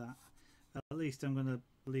like that. At least I'm going to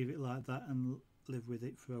leave it like that and live with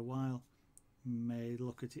it for a while. May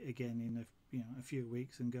look at it again in a few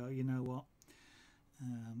weeks and go, you know what,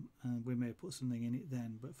 and we may put something in it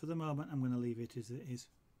then, but for the moment I'm going to leave it as it is.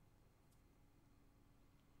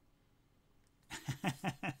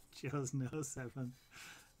 Joe's no 7.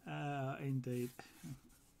 Indeed.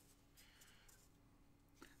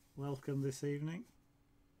 Welcome this evening.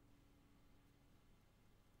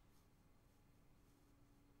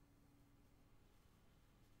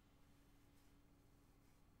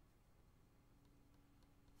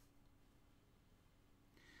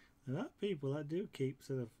 There are people that do keep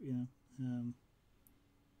sort of, you know,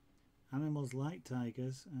 animals like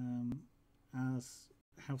tigers as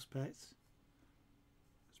house pets,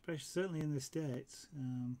 especially certainly in the States.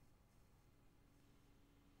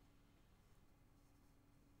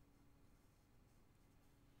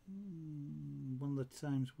 One of the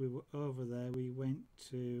times we were over there, we went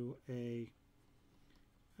to I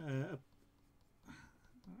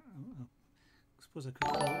suppose I could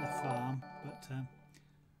call it a farm, but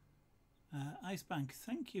Icebank,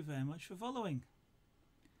 thank you very much for following.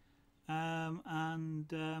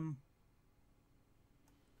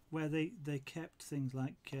 Where they kept things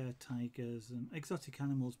like tigers and exotic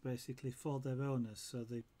animals basically for their owners, so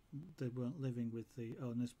they weren't living with the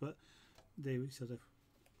owners, but they sort of,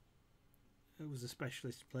 it was a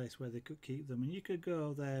specialist place where they could keep them, and you could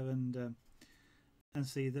go there and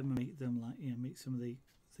see them and meet them, like, you know, meet some of the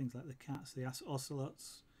things like the cats, the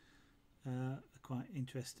ocelots are quite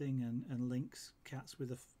interesting, and lynx, cats with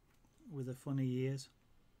the funny ears.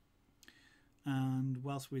 And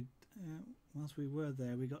whilst we were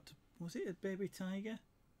there, we got to, was it a baby tiger?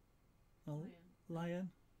 Oh,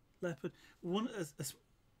 lion, leopard. One, I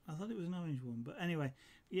thought it was an orange one, but anyway,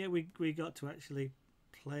 yeah, we got to actually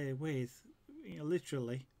play with, you know,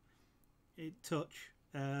 literally, touch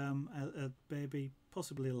a baby,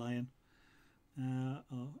 possibly a lion,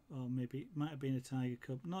 or maybe it might have been a tiger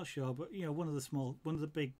cub. Not sure, but you know, one of the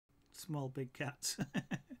big cats,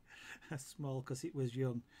 small because it was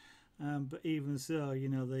young. But even so, you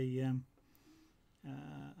know, I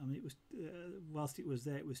mean, it was whilst it was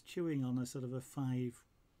there, it was chewing on a sort of a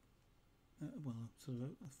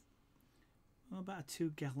about a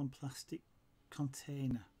 2-gallon plastic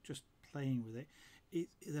container, just playing with it.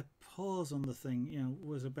 The paws on the thing, you know,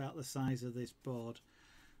 was about the size of this board,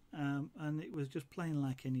 and it was just playing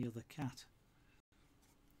like any other cat.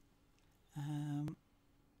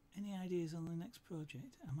 Any ideas on the next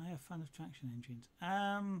project? Am I a fan of traction engines?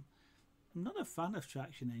 I'm not a fan of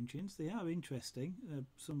traction engines. They are interesting.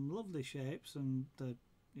 Some lovely shapes, and they're,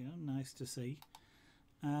 you know, nice to see.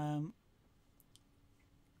 I'll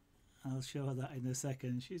show her that in a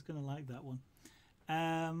second. She's going to like that one.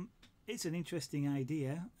 It's an interesting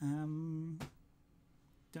idea. Don't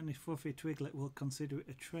know if Fluffy Twiglet will consider it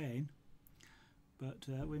a train, but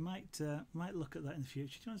we might look at that in the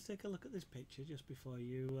future. Do you want to take a look at this picture just before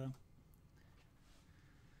you?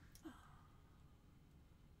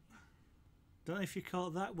 Don't know if you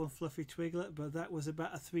caught that one, Fluffy Twiglet, but that was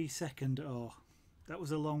about a 3-second oh. That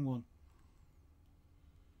was a long one.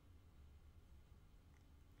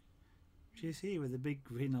 She's here with a big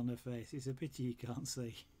grin on her face. It's a pity you can't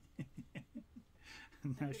see.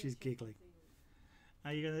 Now she's giggling.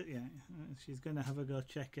 Are you gonna? Yeah, she's gonna have a go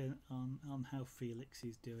check on how Felix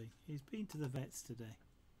is doing. He's been to the vets today.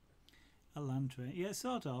 A land train, yeah,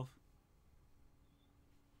 sort of.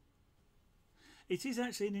 It is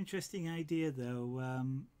actually an interesting idea, though.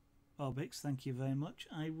 Orbix, thank you very much.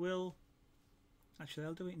 I will. Actually,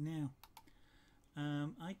 I'll do it now.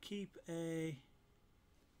 I keep a.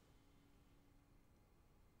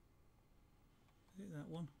 Is it that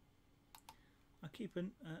one? I keep a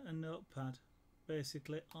notepad,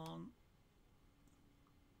 basically on.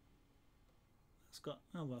 It's got.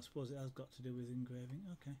 Oh well, I suppose it has got to do with engraving.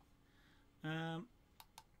 Okay. Let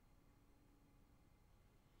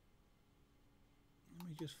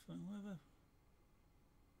me just find whatever.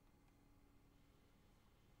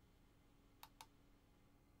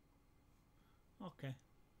 Okay.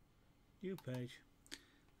 New page.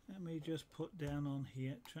 Let me just put down on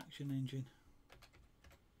here traction engine.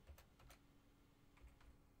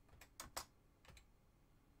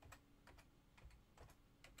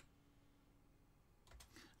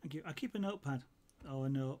 I keep a notepad or a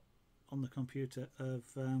note on the computer of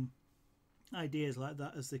ideas like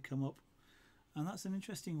that as they come up, and that's an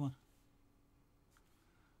interesting one.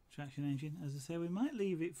 Traction engine, as I say, we might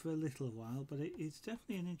leave it for a little while, but it's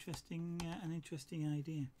definitely an interesting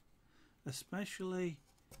idea, especially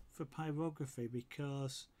for pyrography,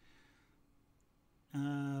 because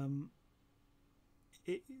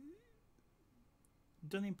it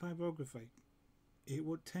done in pyrography, it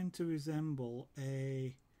would tend to resemble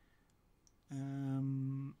a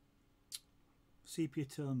sepia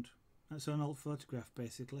toned, so an old photograph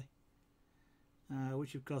basically,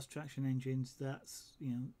 which of course traction engines, that's, you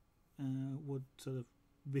know, would sort of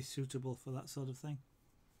be suitable for that sort of thing.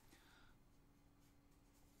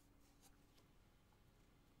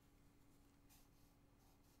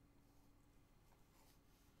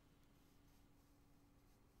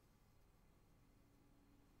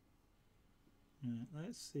 Right,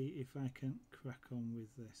 let's see if I can crack on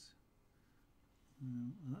with this.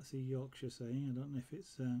 And that's a Yorkshire saying. I don't know if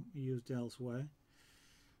it's used elsewhere.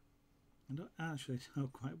 I don't actually know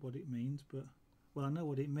quite what it means, but well, I know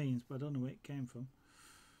what it means, but I don't know where it came from.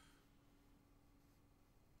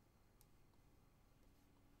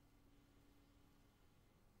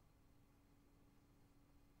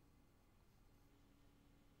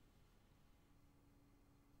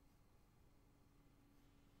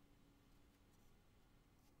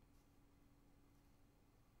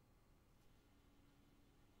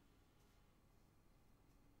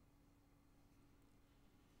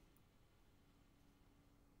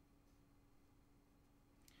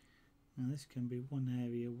 Now this can be one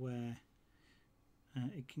area where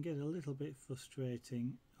it can get a little bit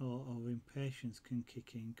frustrating, or impatience can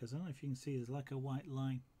kick in, because I don't know if you can see there's like a white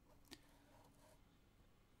line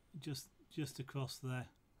just across there,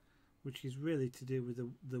 which is really to do with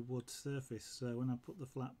the wood surface. So when I put the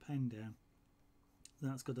flat pen down,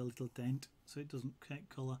 that's got a little dent, so it doesn't get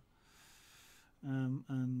colour,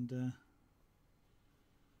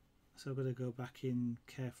 so I've got to go back in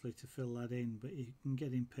carefully to fill that in. But you can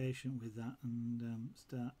get impatient with that and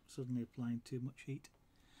start suddenly applying too much heat.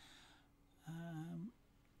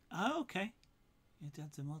 Okay, your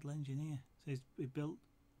dad's a model engineer, so he built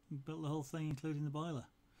the whole thing, including the boiler.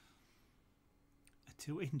 A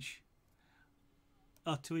 2-inch,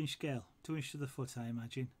 2-inch scale, 2 inch to the foot, I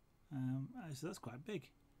imagine. So that's quite big.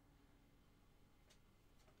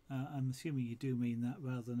 I'm assuming you do mean that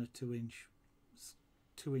rather than a 2-inch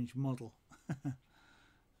model,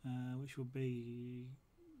 which would be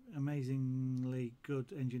amazingly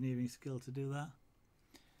good engineering skill to do that.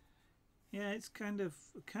 Yeah, it's kind of.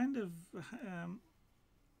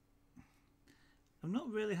 I've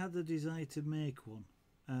not really had the desire to make one,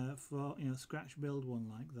 for scratch build one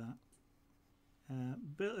like that.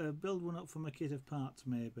 Build one up from a kit of parts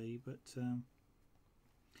maybe, but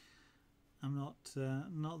I'm not.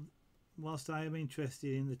 Whilst I am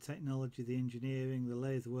interested in the technology, the engineering, the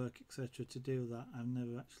lathe work, etc., to do that, I've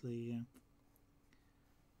never actually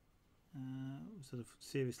sort of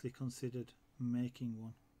seriously considered making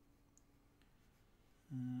one.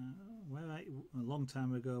 A long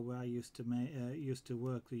time ago, where I used to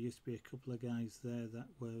work, there used to be a couple of guys there that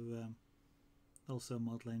were also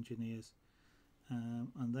model engineers,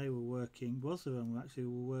 and they were working. Both of them were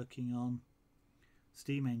working on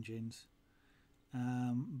steam engines.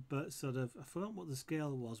 But sort of, I forgot what the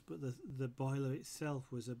scale was, but the boiler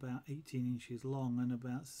itself was about 18 inches long and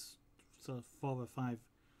about sort of 4 or 5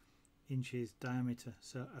 inches diameter,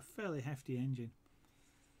 so a fairly hefty engine.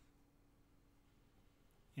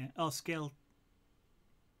 Yeah, scale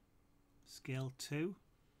 2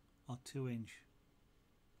 or 2 inch,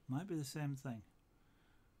 might be the same thing.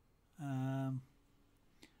 Trying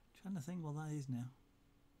to think what that is now.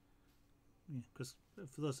 Yeah, because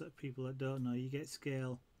for those people that don't know, you get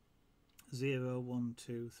scale 0, 1,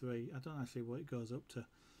 2, 3. I don't actually know what it goes up to.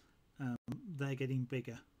 They're getting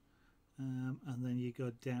bigger, and then you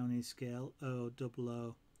go down in scale O, double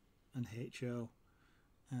O, and HO.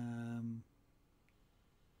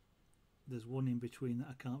 There's one in between that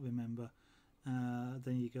I can't remember.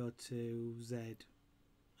 Then you go to Z,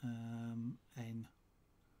 N,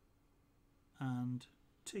 and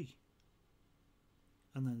T.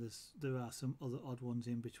 And then there are some other odd ones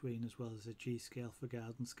in between, as well as a G scale for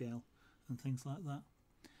garden scale and things like that.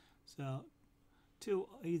 So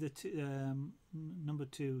either number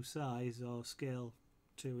 2 size or scale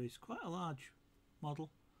 2 is quite a large model,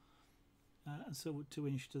 and so 2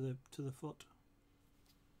 inch to the foot.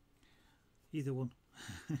 Either one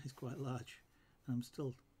is quite large, and I'm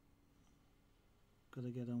still got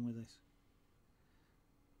to get on with this.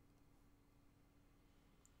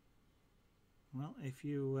 Well, if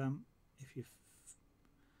you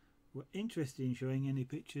were interested in showing any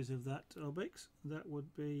pictures of that Obix, that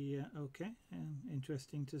would be okay and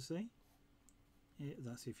interesting to see. Yeah,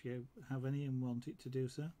 that's if you have any and want it to do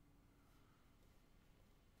so.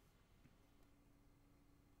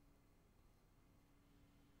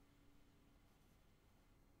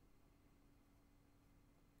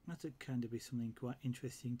 That would kind of be something quite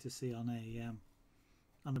interesting to see on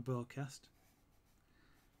a broadcast.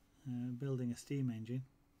 Building a steam engine.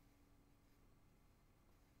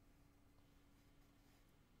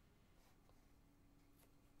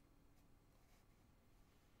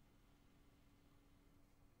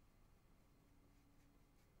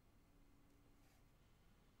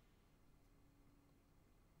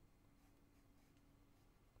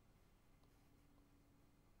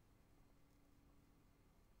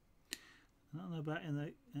 I don't know about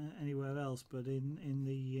anywhere else, but in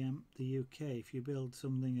the UK, if you build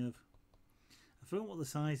something of, I forget what the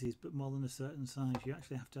size is, but more than a certain size, you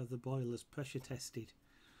actually have to have the boilers pressure tested,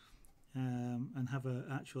 and have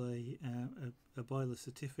actually a boiler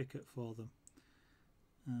certificate for them.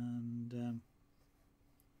 And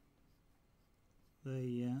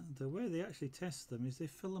the way they actually test them is they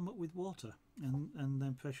fill them up with water and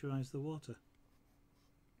then pressurise the water.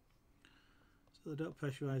 So they don't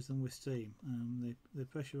pressurise them with steam. They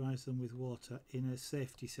pressurise them with water in a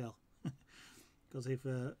safety cell. Because if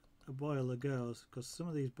a boiler goes, because some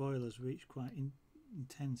of these boilers reach quite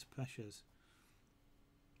intense pressures,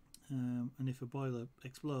 and if a boiler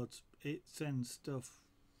explodes, it sends stuff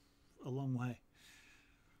a long way.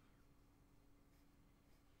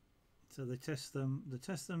 So they test them. They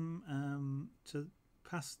test them to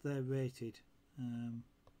pass their rated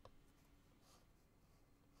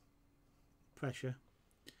pressure.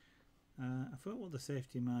 I forgot what the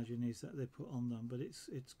safety margin is that they put on them, but it's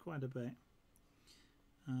quite a bit.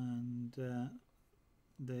 And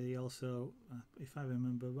they also, if I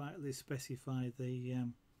remember rightly, specify the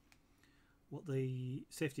what the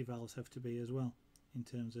safety valves have to be as well in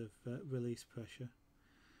terms of release pressure.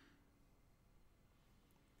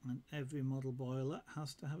 And every model boiler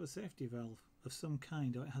has to have a safety valve of some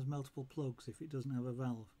kind, or it has multiple plugs if it doesn't have a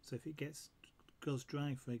valve. So if it goes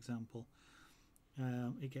dry, for example,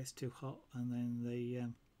 it gets too hot, and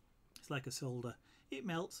then it's like a solder. It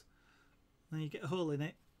melts, and then you get a hole in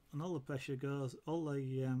it, and all the pressure goes,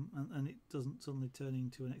 and it doesn't suddenly turn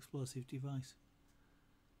into an explosive device.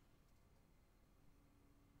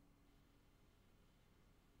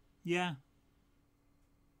 Yeah.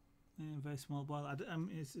 Very small boiler. I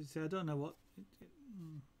don't know what.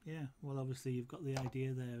 Yeah, well, obviously you've got the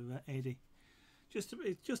idea there, Eddie. It's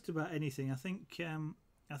just about anything. I think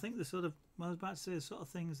the sort of, well, I was about to say the sort of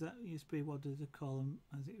things that used to be, what did they call them?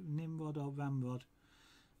 Is it Nimrod or Ramrod?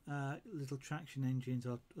 Little traction engines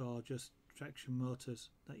or just traction motors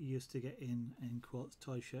that you used to get in quotes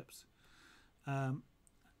toy shops. I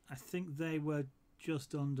think they were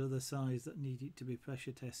just under the size that needed to be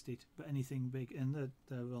pressure tested, but anything big, and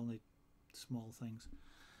they're only small things,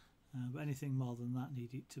 but anything more than that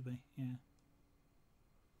needed to be, yeah.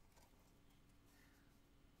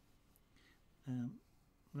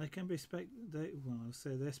 They can be I'll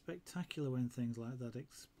say they're spectacular when things like that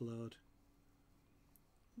explode.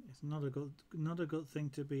 It's not a good thing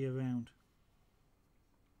to be around.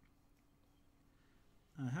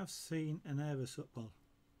 I have seen an aerosol. Well,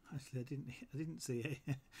 actually, I didn't see it.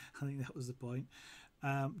 I think that was the point.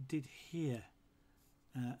 Did hear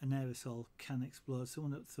an aerosol can explode.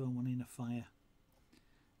 Someone had thrown one in a fire.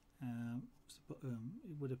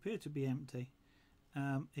 It would appear to be empty.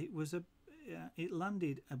 It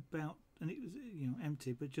landed about, and it was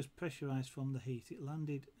empty, but just pressurised from the heat. It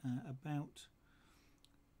landed about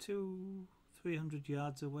 200-300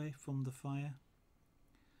 yards away from the fire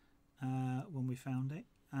when we found it.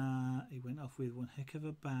 It went off with one heck of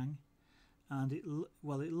a bang, and it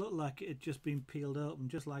looked like it had just been peeled open,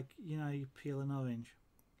 just like you peel an orange.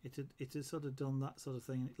 It had sort of done that sort of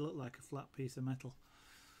thing, and it looked like a flat piece of metal.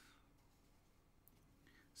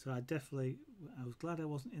 So I was glad I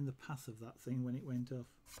wasn't in the path of that thing when it went off.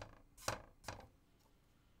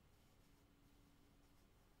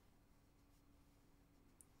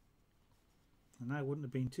 And I wouldn't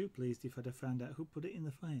have been too pleased if I'd have found out who put it in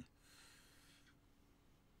the fire.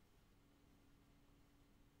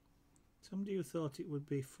 Somebody who thought it would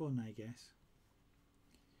be fun, I guess.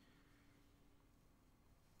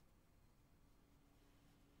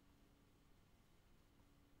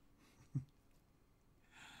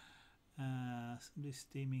 Somebody's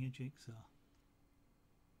steaming a jigsaw.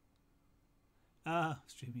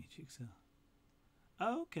 Streaming a jigsaw.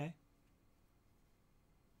 Oh, okay.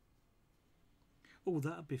 Oh,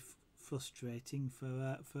 that'd be frustrating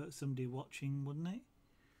for somebody watching, wouldn't it?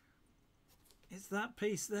 It's that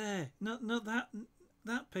piece there. No,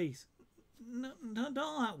 that piece. No, not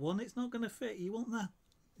that one. It's not going to fit. You want that?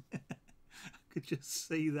 I could just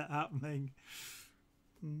see that happening.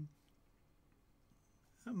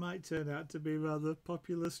 That might turn out to be a rather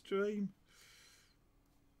popular stream.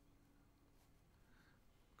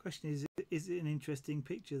 Question is it an interesting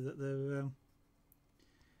picture that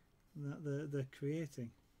they're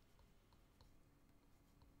creating?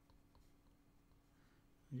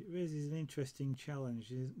 It raises an interesting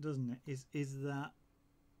challenge, doesn't it? Is that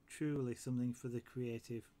truly something for the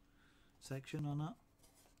creative section or not?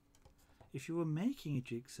 If you were making a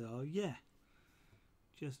jigsaw, yeah.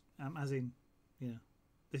 Just as in,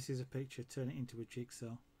 this is a picture, turn it into a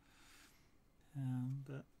jigsaw.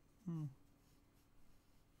 But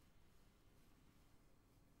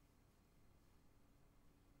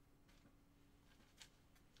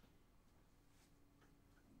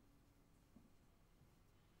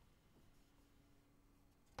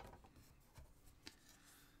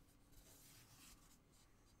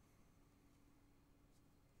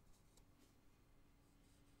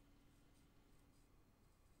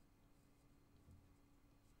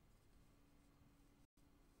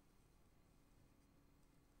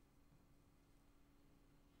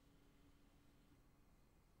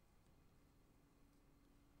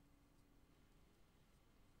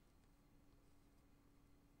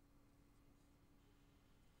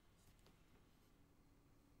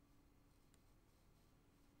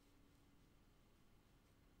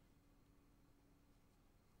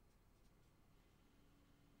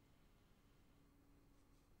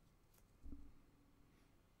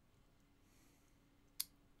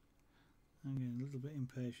I'm getting a little bit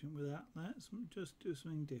impatient with that. Let's just do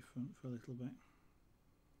something different for a little bit.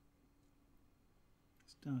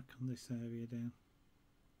 Let's darken this area down.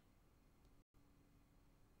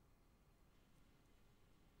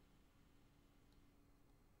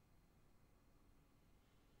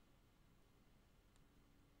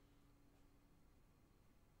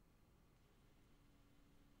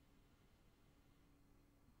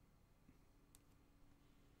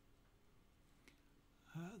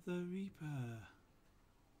 The Reaper.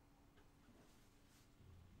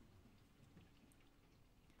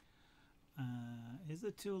 Is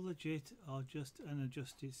the tool legit or just an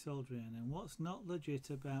adjusted soldering iron? And what's not legit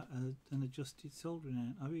about an adjusted soldering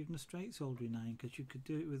iron, or even a straight soldering iron? Because you could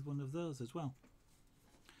do it with one of those as well.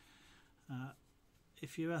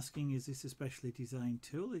 If you're asking, is this a specially designed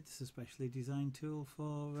tool? It's a specially designed tool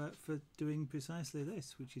for doing precisely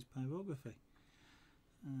this, which is pyrography.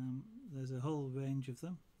 There's a whole range of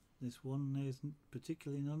them. This one is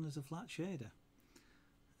particularly known as a flat shader.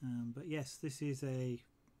 But yes, this is a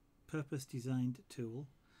purpose designed tool.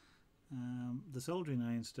 The soldering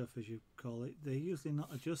iron stuff, as you call it, they're usually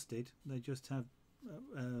not adjusted. They just have,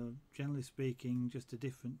 generally speaking, just a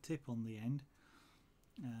different tip on the end.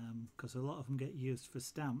 Because a lot of them get used for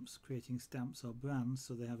stamps, creating stamps or brands,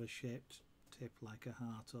 so they have a shaped tip like a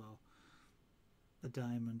heart or a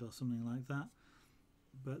diamond or something like that.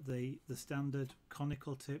 But the standard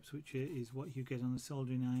conical tips, which is what you get on a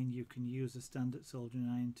soldering iron, you can use a standard soldering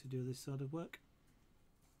iron to do this sort of work.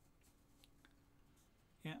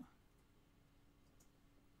 Yeah.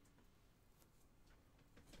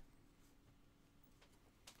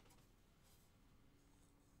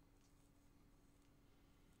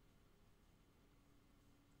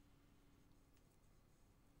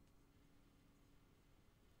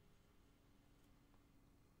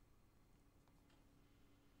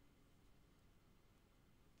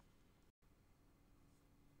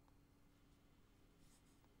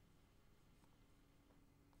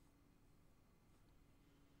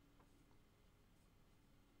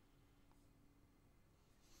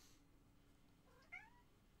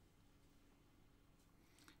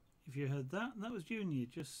 If you heard that, that was Junior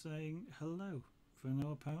just saying hello for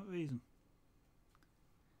no apparent reason.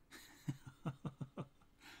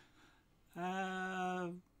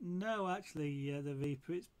 No, actually, the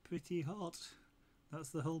Reaper, it's pretty hot.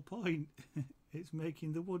 That's the whole point. It's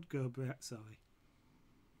making the wood go black. Sorry.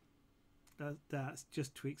 That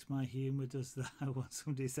just tweaks my humour, does that, when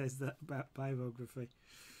somebody says that about pyrography.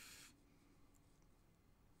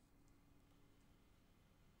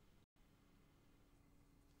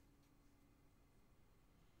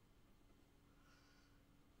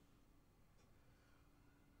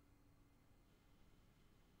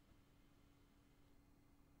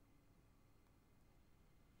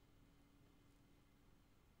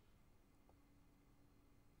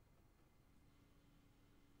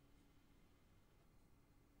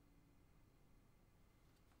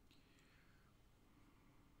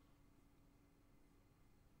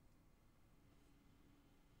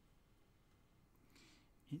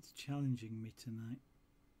 It's challenging me tonight,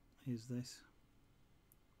 is this.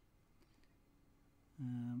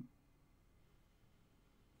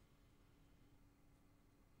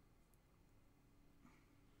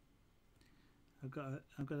 I've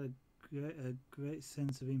got a great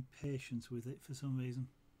sense of impatience with it for some reason.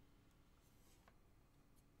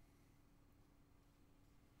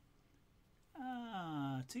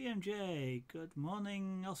 TMJ, good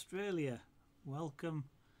morning Australia. Welcome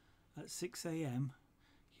at 6 AM.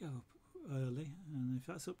 You're up early, and if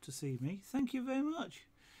that's up to see me, thank you very much.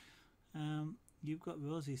 You've got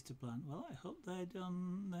roses to plant. Well, I hope they're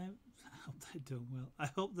done. I hope they're done well. I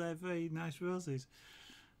hope they're very nice roses,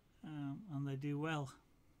 and they do well.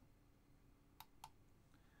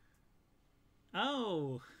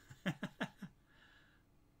 Oh.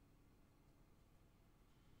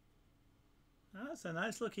 That's a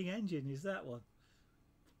nice looking engine, is that one?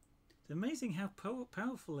 It's amazing how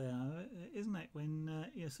powerful they are, isn't it? When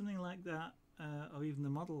you know, something like that, or even the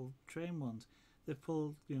model train ones, they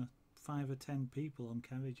pull 5 or 10 people on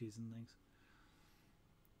carriages and things.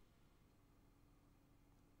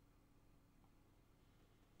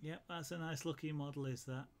 Yep, that's a nice looking model, is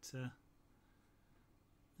that?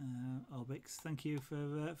 Obix, thank you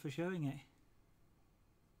for showing it.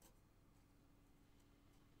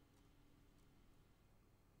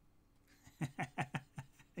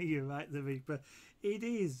 You're right, the Reaper. It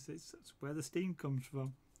is. That's where the steam comes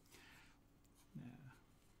from. Yeah.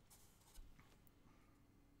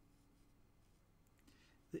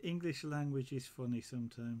 The English language is funny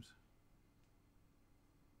sometimes.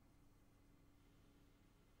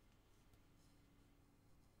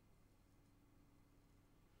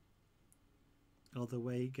 or the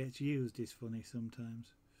way it gets used is funny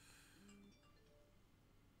sometimes.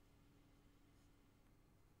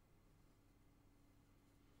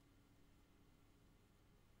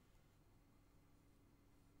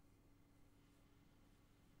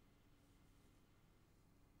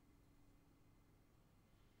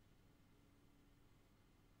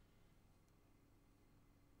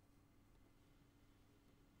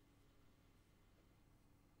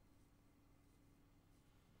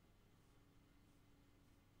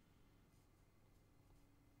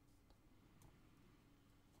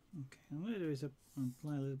 Okay, and what I do is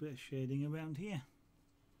apply a little bit of shading around here,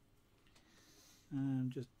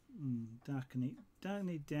 and just darken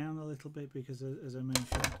it down a little bit, because as I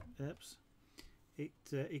mentioned,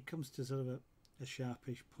 it comes to sort of a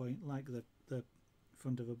sharpish point, like the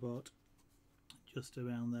front of a boat, just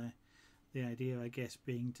around there. The idea, I guess,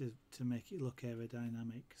 being to make it look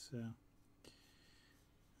aerodynamic. So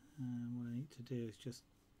what I need to do is just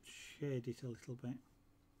shade it a little bit.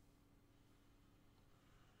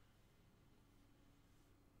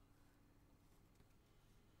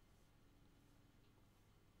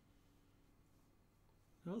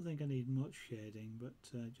 I don't think I need much shading, but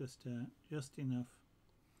just enough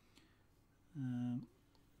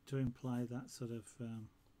to imply that sort of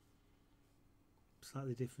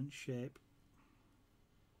slightly different shape.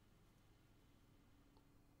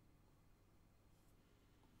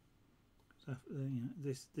 So, you know,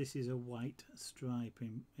 this is a white stripe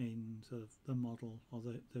in sort of the model, or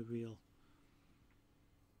the real,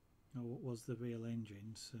 or what was the real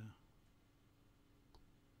engine. So.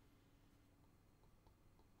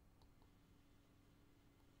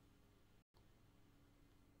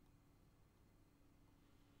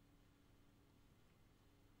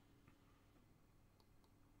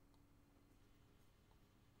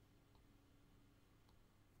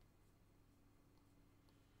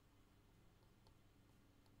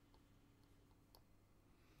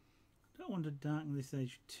 I don't want to darken this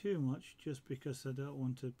edge too much, just because I don't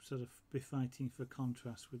want to sort of be fighting for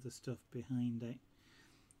contrast with the stuff behind it.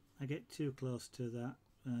 I get too close to that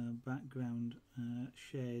background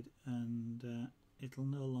shade, and it'll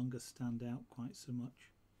no longer stand out quite so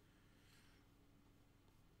much.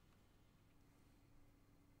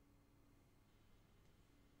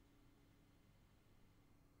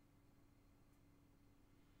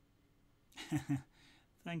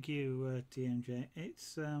 Thank you, TMJ.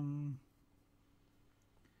 It's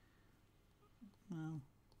well,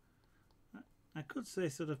 I could say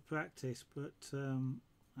sort of practice, but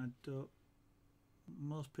I don't.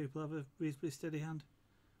 Most people have a reasonably steady hand.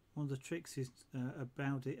 One of the tricks is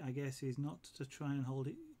about it, I guess, is not to try and hold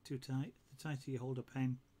it too tight. The tighter you hold a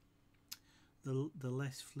pen, the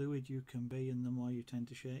less fluid you can be, and the more you tend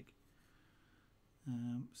to shake.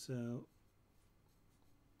 So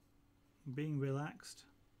being relaxed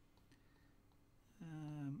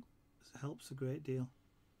helps a great deal.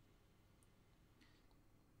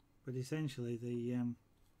 But essentially,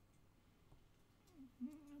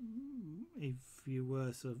 if you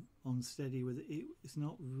were sort of unsteady with it, it's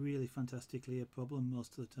not really fantastically a problem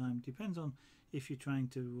most of the time. Depends on if you're trying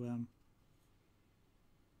to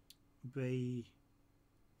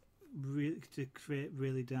create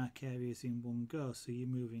really dark areas in one go, so you're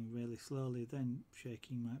moving really slowly, then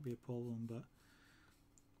shaking might be a problem. But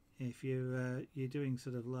if you're doing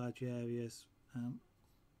sort of large areas,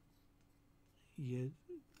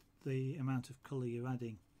 the amount of colour you're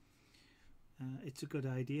adding, it's a good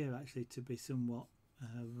idea actually to be somewhat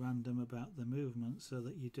random about the movement, so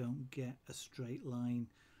that you don't get a straight line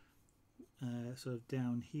sort of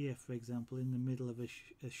down here, for example, in the middle of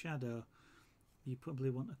a shadow. You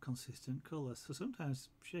probably want a consistent colour, so sometimes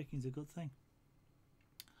shaking is a good thing.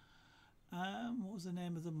 What was the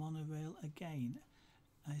name of the monorail again?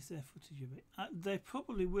 Is there footage of it? There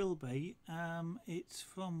probably will be. It's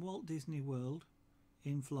from Walt Disney World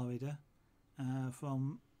in Florida,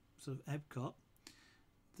 from sort of Epcot.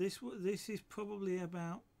 This is probably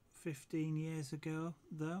about 15 years ago,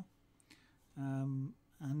 though.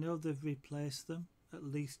 I know they've replaced them at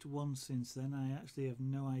least once since then. I actually have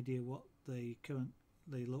no idea what they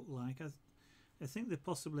currently look like. I think they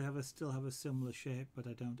possibly still have a similar shape, but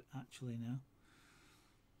I don't actually know.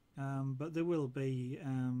 But there will be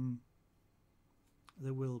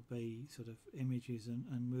sort of images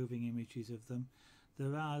and moving images of them.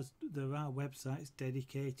 There are websites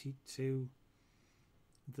dedicated to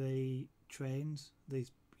the trains,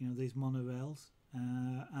 these monorails,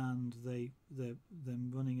 and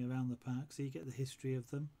them running around the park, so you get the history of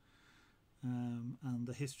them, and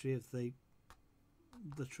the history of the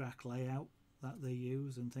track layout that they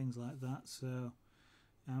use and things like that. So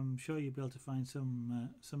I'm sure you'll be able to find some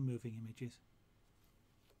moving images.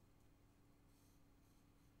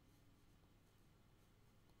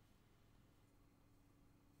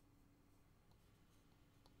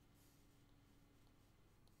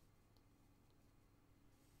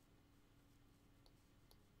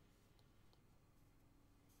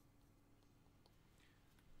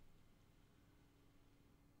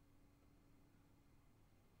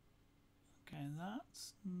 Okay,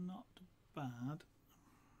 that's not bad.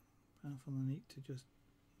 Apart from the need to just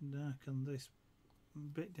darken this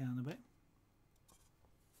bit down a bit.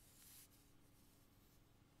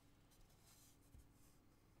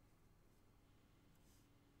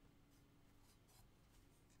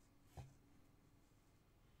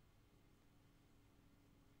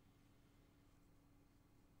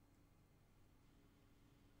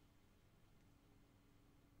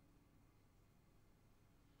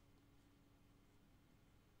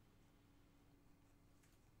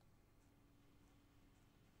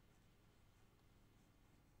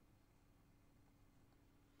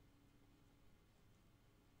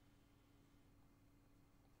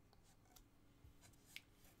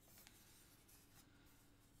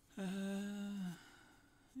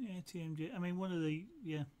 Yeah, TMG. I mean, one of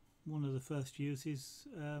the first uses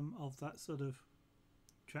of that sort of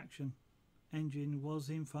traction engine was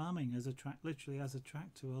in farming as a literally as a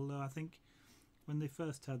tractor. Although I think when they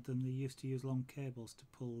first had them, they used to use long cables to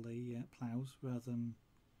pull the ploughs rather than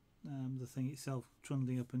the thing itself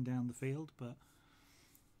trundling up and down the field. But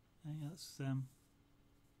that's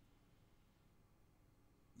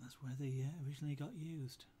where they originally got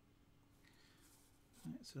used.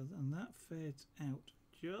 Right, so and that fades out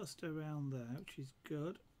just around there, which is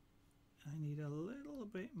good. I need a little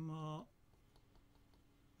bit more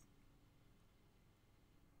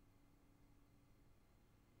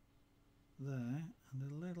there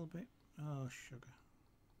and a little bit, oh sugar,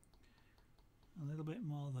 a little bit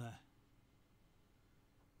more there.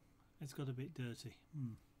 It's got a bit dirty.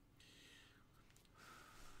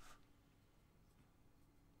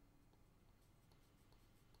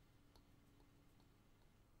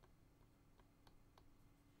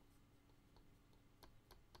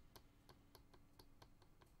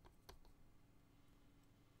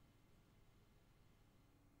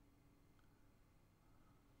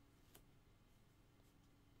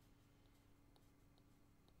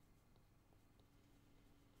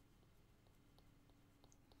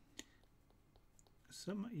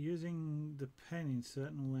 Using the pen in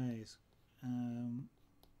certain ways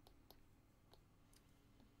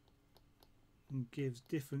gives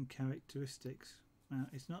different characteristics.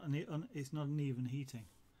 It's not an even heating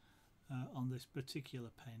on this particular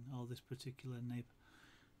pen or this particular nib.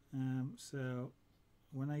 So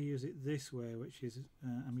when I use it this way, which is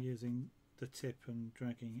I'm using the tip and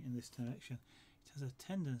dragging it in this direction, it has a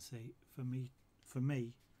tendency for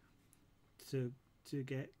me to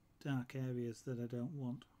get dark areas that I don't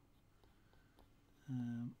want.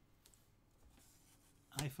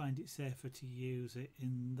 I find it safer to use it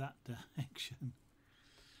in that direction.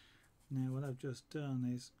 Now what I've just done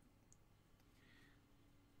is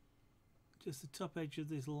just the top edge of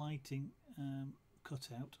this lighting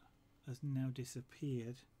cutout has now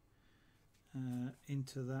disappeared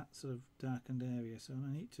into that sort of darkened area. So what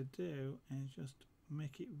I need to do is just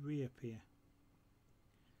make it reappear.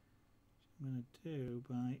 Which I'm going to do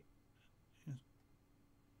by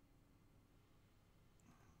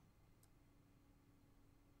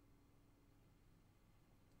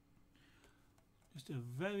just a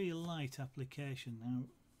very light application.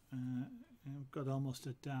 Now I've got almost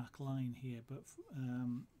a dark line here, but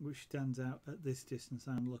which stands out at this distance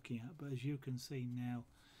I'm looking at. But as you can see now,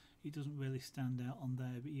 it doesn't really stand out on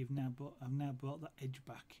there. But I've now brought that edge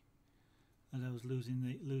back that I was losing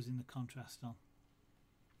the contrast on.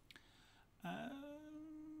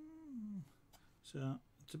 So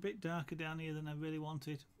it's a bit darker down here than I really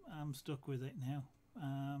wanted. I'm stuck with it now.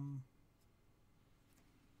 I'm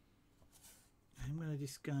going to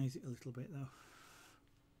disguise it a little bit though.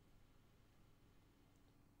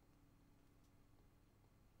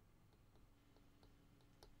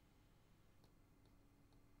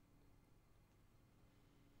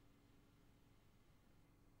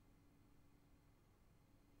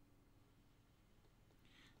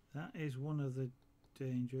 That is one of the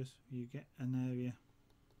dangers. You get an area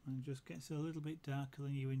and it just gets a little bit darker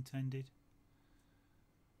than you intended.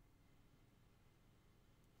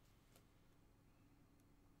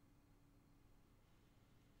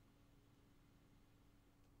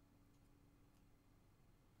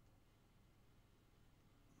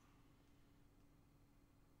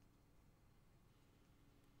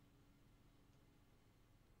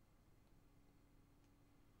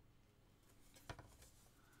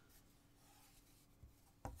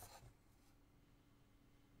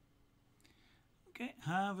 Okay,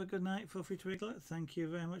 have a good night, Fluffy Twiggler. Thank you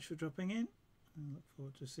very much for dropping in. I look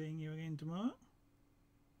forward to seeing you again tomorrow.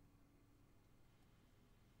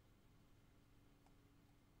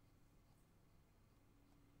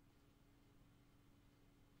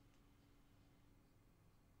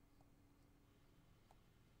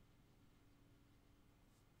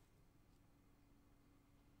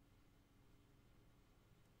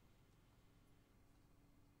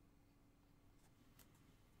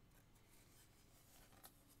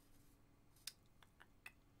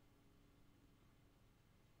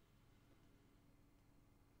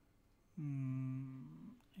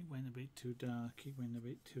 It went a bit too dark. It went a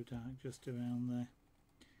bit too dark just around there.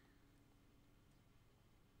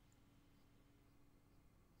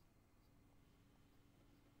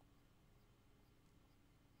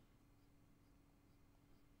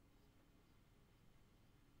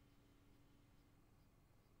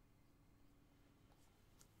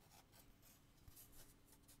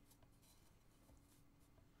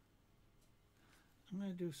 I'm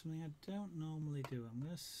going to do something I don't normally do. I'm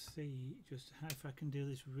going to see just how if I can do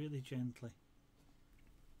this really gently.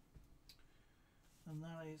 And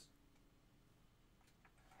that is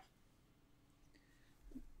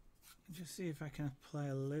just see if I can apply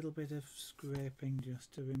a little bit of scraping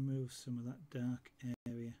just to remove some of that dark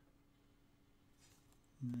area.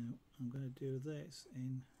 Now I'm going to do this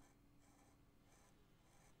in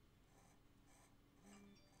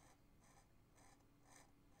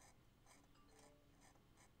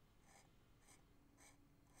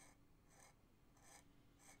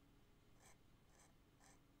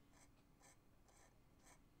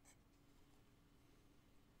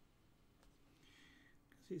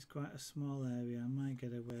it's quite a small area. I might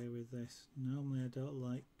get away with this. Normally I don't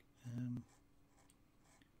like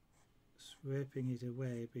scraping it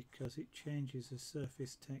away because it changes the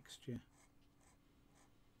surface texture.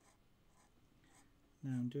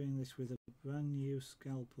 Now I'm doing this with a brand new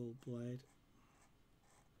scalpel blade.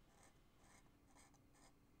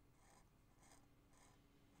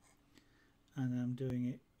 And I'm doing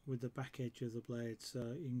it with the back edge of the blade,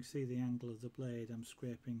 so you can see the angle of the blade. I'm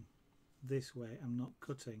scraping this way. I'm not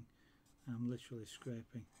cutting, I'm literally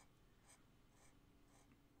scraping.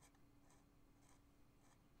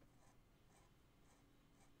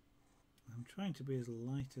 I'm trying to be as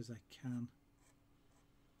light as I can.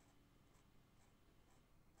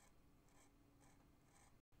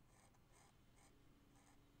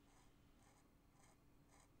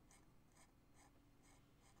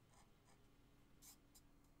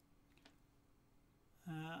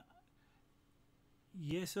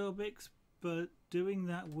 Yes, Obix, but doing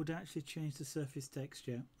that would actually change the surface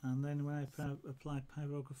texture, and then when I apply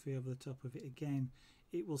pyrography over the top of it again,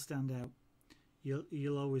 it will stand out.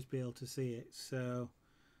 You'll always be able to see it. So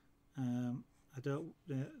I don't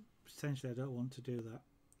potentially I don't want to do that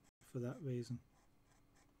for that reason.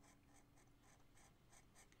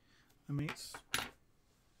 I mean, it's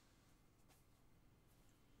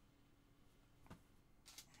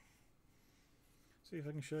see if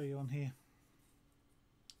I can show you on here.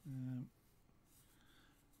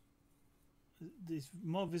 It's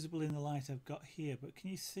more visible in the light I've got here, but can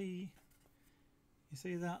you see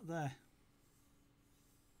that there?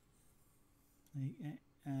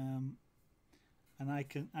 And I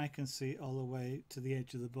can see it all the way to the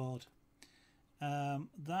edge of the board.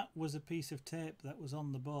 That was a piece of tape that was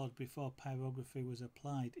on the board before pyrography was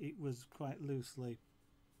applied. It was quite loosely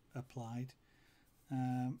applied.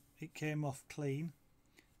 It came off clean.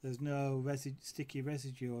 There's no sticky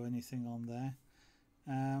residue or anything on there,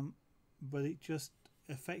 but it just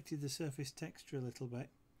affected the surface texture a little bit.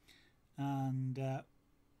 And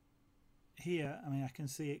here, I mean, I can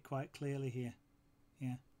see it quite clearly here.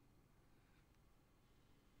 Yeah.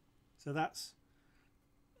 So that's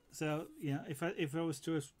if I was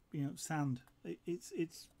to sand, it's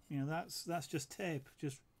that's just tape,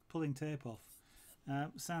 just pulling tape off.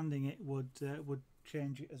 Sanding it would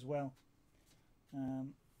change it as well.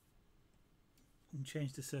 And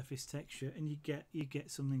change the surface texture, and you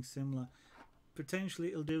get something similar. Potentially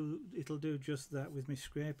it'll do just that with me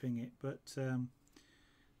scraping it, but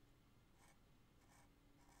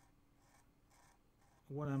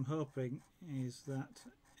what I'm hoping is that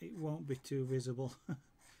it won't be too visible.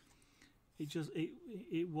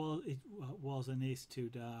 it was and is too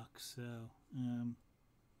dark, so I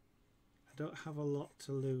don't have a lot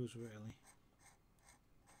to lose really.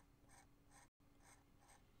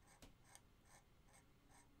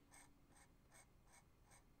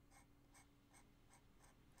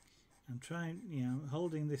 I'm trying,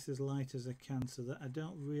 holding this as light as I can so that I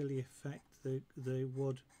don't really affect the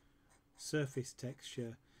wood surface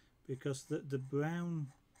texture, because the brown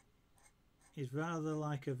is rather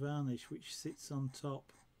like a varnish which sits on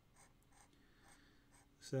top.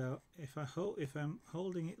 So if I'm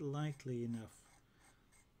holding it lightly enough,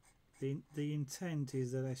 the intent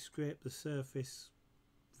is that I scrape the surface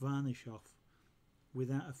varnish off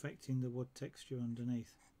without affecting the wood texture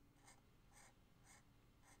underneath.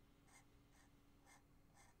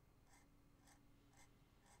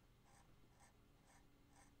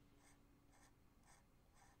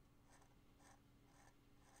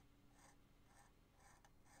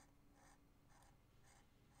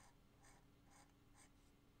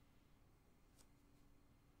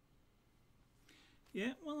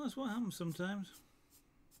 Yeah, well, that's what happens sometimes.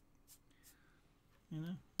 You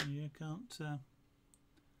know, you can't.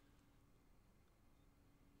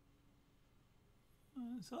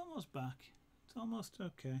 It's almost back. It's almost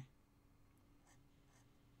okay.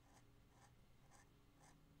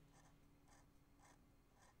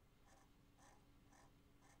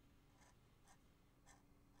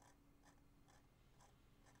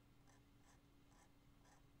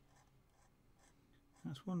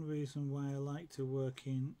 That's one reason why I like to work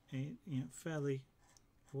in a, fairly,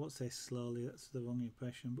 I won't say slowly, that's the wrong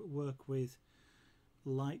impression, but work with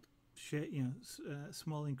light shade,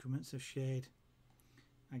 small increments of shade.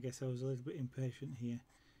 I guess I was a little bit impatient here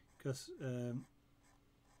because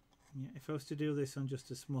if I was to do this on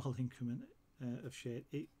just a small increment of shade,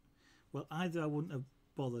 well, either I wouldn't have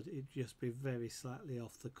bothered, it'd just be very slightly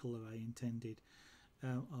off the colour I intended,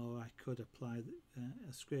 or I could apply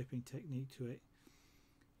a scraping technique to it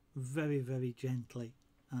very, very gently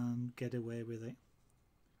and get away with it.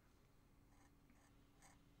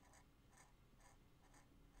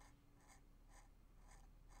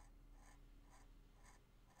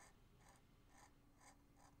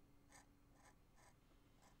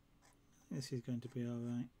 This is going to be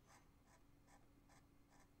alright.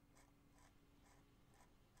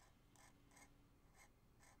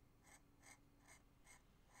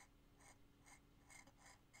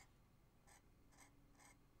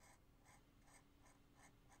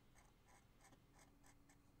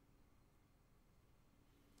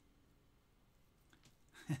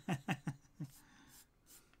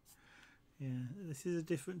 Yeah, this is a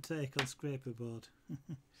different take on scraper board.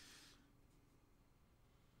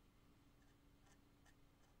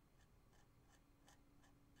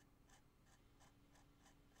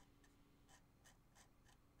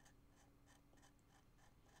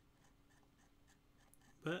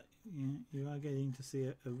 But yeah, you are getting to see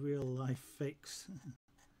a real life fix.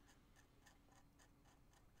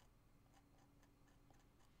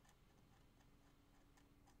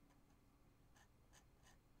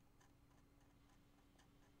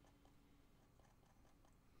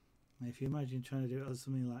 If you imagine trying to do it on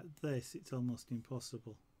something like this, it's almost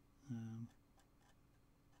impossible.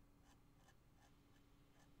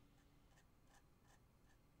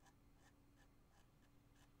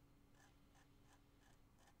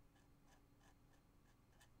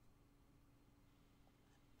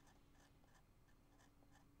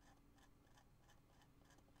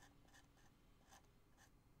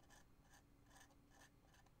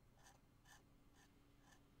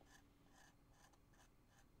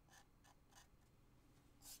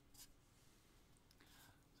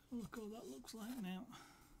 Look what that looks like now.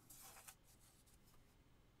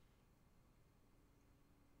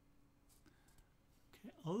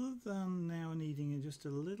 Okay, other than now needing just a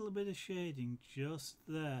little bit of shading just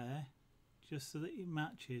there, just so that it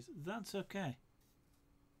matches, that's okay.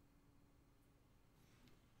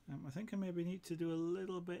 I think I maybe need to do a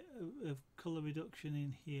little bit of colour reduction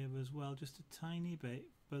in here as well, just a tiny bit,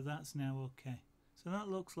 but that's now okay. So that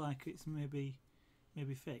looks like it's maybe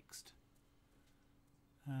fixed.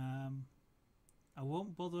 I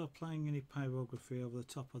won't bother applying any pyrography over the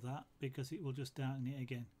top of that because it will just darken it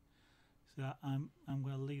again. So I'm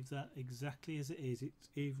going to leave that exactly as it is. It's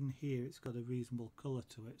even here, it's got a reasonable colour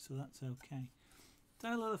to it, so that's okay.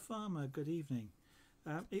 Tyler the Farmer, good evening.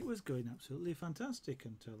 It was going absolutely fantastic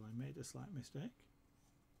until I made a slight mistake.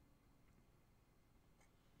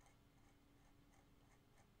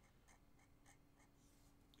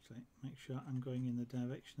 So make sure I'm going in the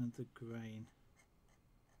direction of the grain.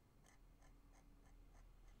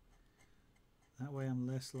 That way I'm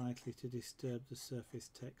less likely to disturb the surface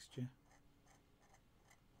texture.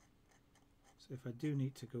 So if I do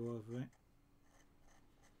need to go over it,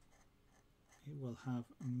 it will have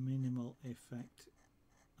minimal effect,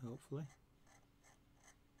 hopefully.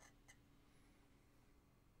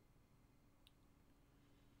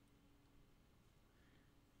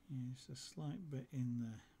 Yeah, just a slight bit in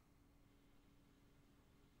there.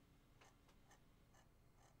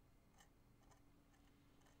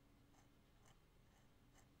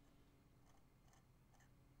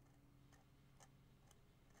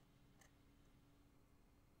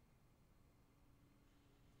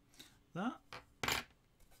 That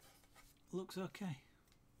looks okay.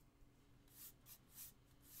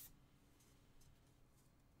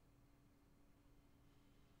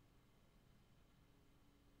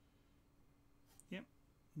 Yep,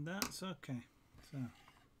 that's okay. So,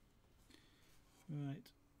 right.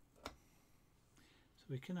 So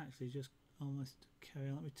we can actually just almost carry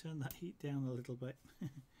on. Let me turn that heat down a little bit.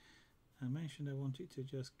 I mentioned I want it to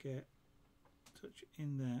just get touch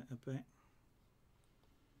in there a bit.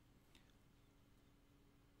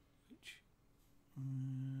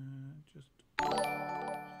 Just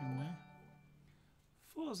in there.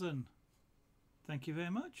 Forzen, thank you very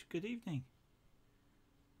much. Good evening.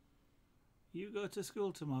 You go to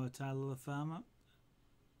school tomorrow, Tyler the farmer.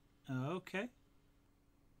 Okay.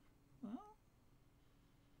 Well,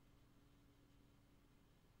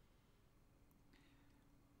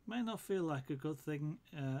 may not feel like a good thing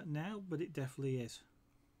now, but it definitely is.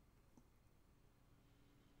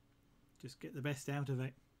 Just get the best out of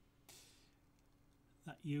it.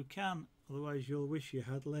 That you can, otherwise you'll wish you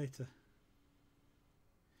had later.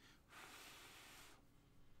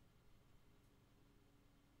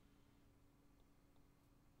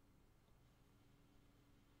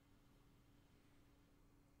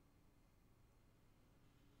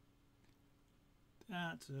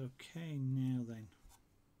 That's okay now then.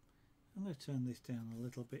 I'm going to turn this down a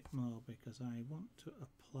little bit more because I want to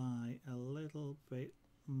apply a little bit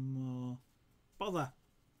more bother.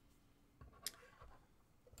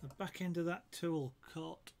 The back end of that tool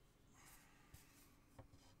cut.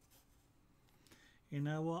 You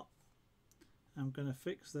know what? I'm going to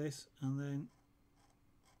fix this and then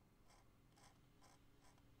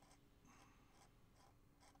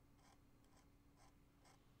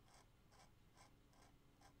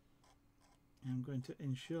I'm going to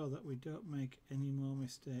ensure that we don't make any more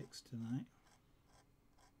mistakes tonight.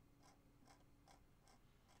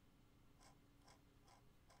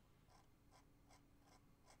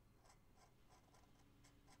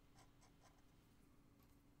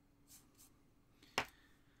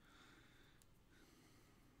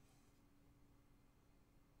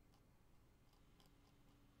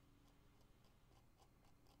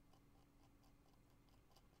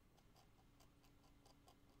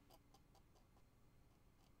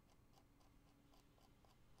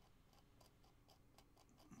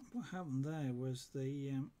 What happened there was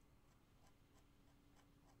the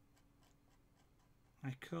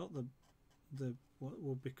I caught the what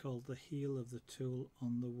would be called the heel of the tool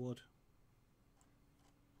on the wood,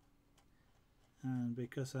 and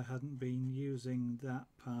because I hadn't been using that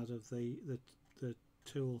part of the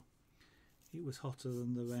tool, it was hotter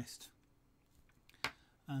than the rest,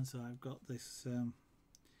 and so I've got this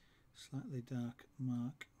slightly dark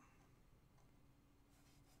mark.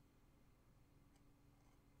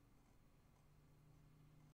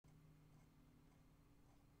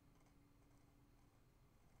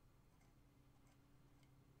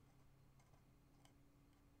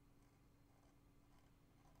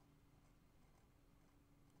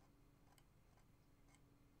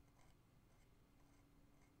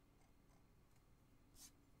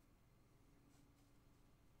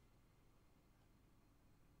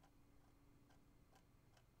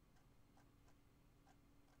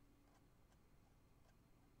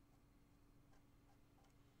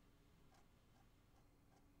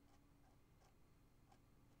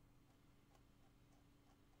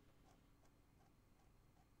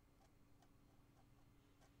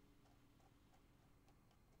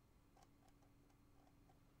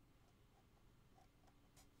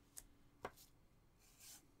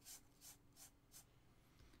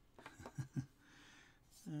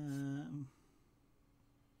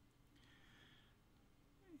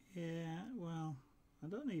 Yeah, well, I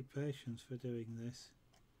don't need patience for doing this.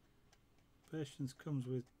 Patience comes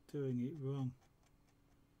with doing it wrong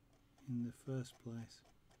in the first place.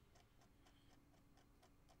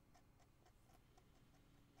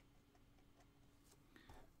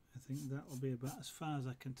 I think that will be about as far as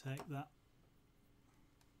I can take that.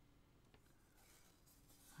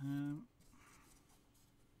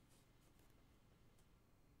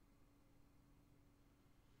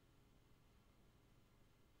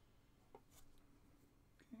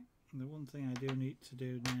 The one thing I do need to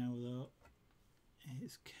do now though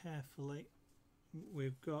is carefully,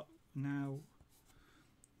 we've got now,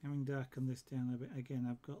 having darkened this down a bit again,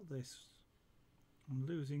 I've got this, I'm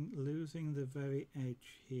losing the very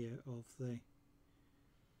edge here of the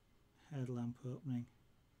headlamp opening.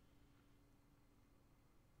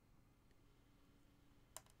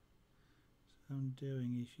 So what I'm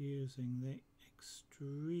doing is using the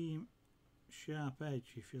extreme sharp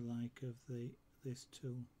edge, if you like, of this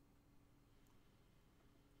tool.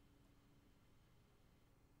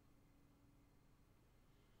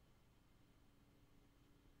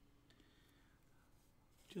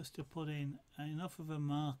 Just to put in enough of a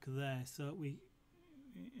mark there so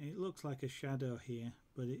it looks like a shadow here,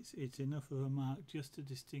 but it's enough of a mark just to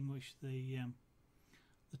distinguish the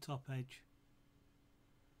top edge.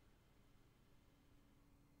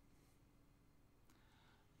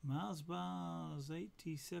 Mars Bars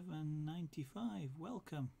 8795,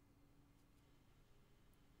 welcome.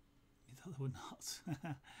 You thought they were nuts.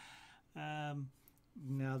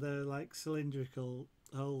 Now they're like cylindrical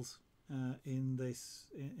holes in this.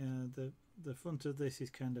 The front of this is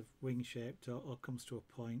kind of wing shaped or comes to a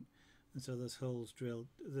point, and so there's holes drilled.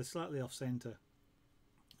 They're slightly off centre,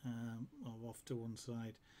 or off to one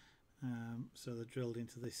side, so they're drilled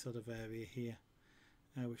into this sort of area here,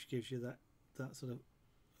 which gives you that sort of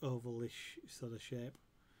ovalish sort of shape.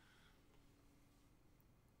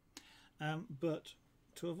 But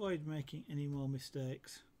to avoid making any more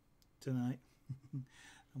mistakes tonight,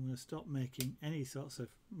 I'm going to stop making any sorts of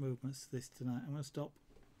movements to this tonight. I'm going to stop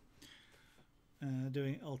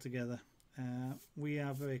doing it altogether. We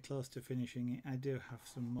are very close to finishing it. I do have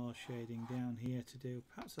some more shading down here to do,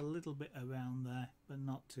 perhaps a little bit around there, but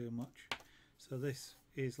not too much. So this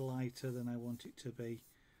is lighter than I want it to be.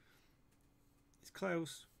 It's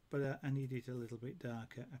close, but I need it a little bit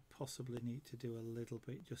darker. I possibly need to do a little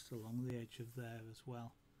bit just along the edge of there as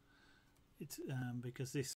well. It's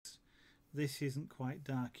because this isn't quite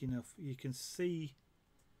dark enough. You can see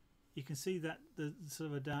that the sort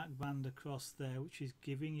of a dark band across there, which is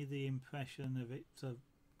giving you the impression of it sort of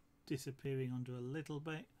disappearing under a little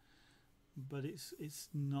bit, but it's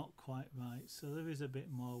not quite right. So there is a bit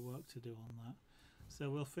more work to do on that. So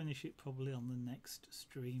we'll finish it probably on the next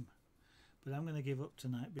stream. But I'm going to give up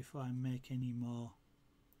tonight before I make any more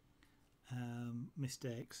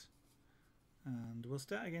mistakes. And we'll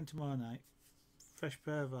start again tomorrow night. Fresh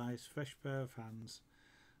pair of eyes, fresh pair of hands.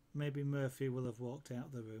 Maybe Murphy will have walked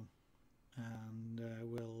out the room, and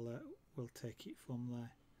we'll take it from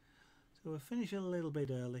there. So we'll finish a little bit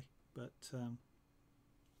early, but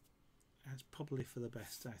that's probably for the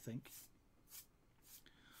best, I think.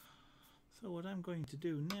 So what I'm going to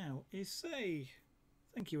do now is say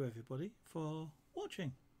thank you everybody for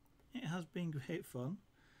watching. It has been great fun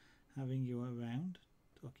having you around,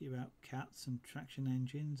 talking about cats and traction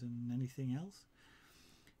engines and anything else.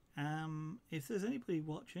 If there's anybody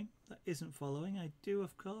watching that isn't following, I do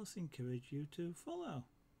of course encourage you to follow.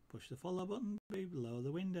 Push the follow button below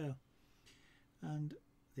the window, and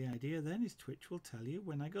the idea then is Twitch will tell you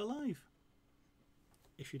when I go live.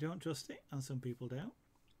 If you don't trust it, and some people don't,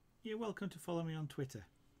 you're welcome to follow me on Twitter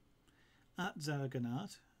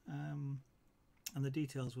 @Zaragonart, and the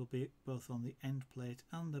details will be both on the end plate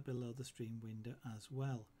and the below the stream window as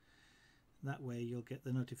well. That way you'll get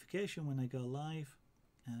the notification when I go live,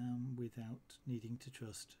 without needing to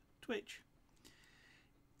trust Twitch.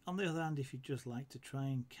 On the other hand, if you'd just like to try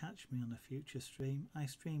and catch me on a future stream, I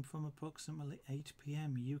stream from approximately 8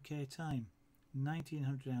 PM UK time,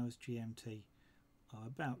 1900 hours GMT, or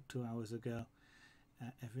about 2 hours ago,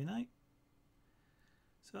 every night.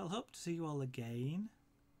 So I'll hope to see you all again.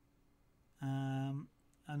 And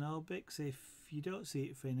Orbix, if you don't see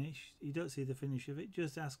it finish, you don't see the finish of it,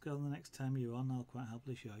 just ask on the next time you're on. I'll quite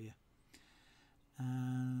happily show you.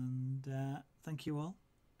 And thank you all.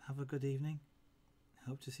 Have a good evening.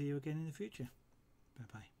 Hope to see you again in the future. Bye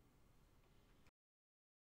bye.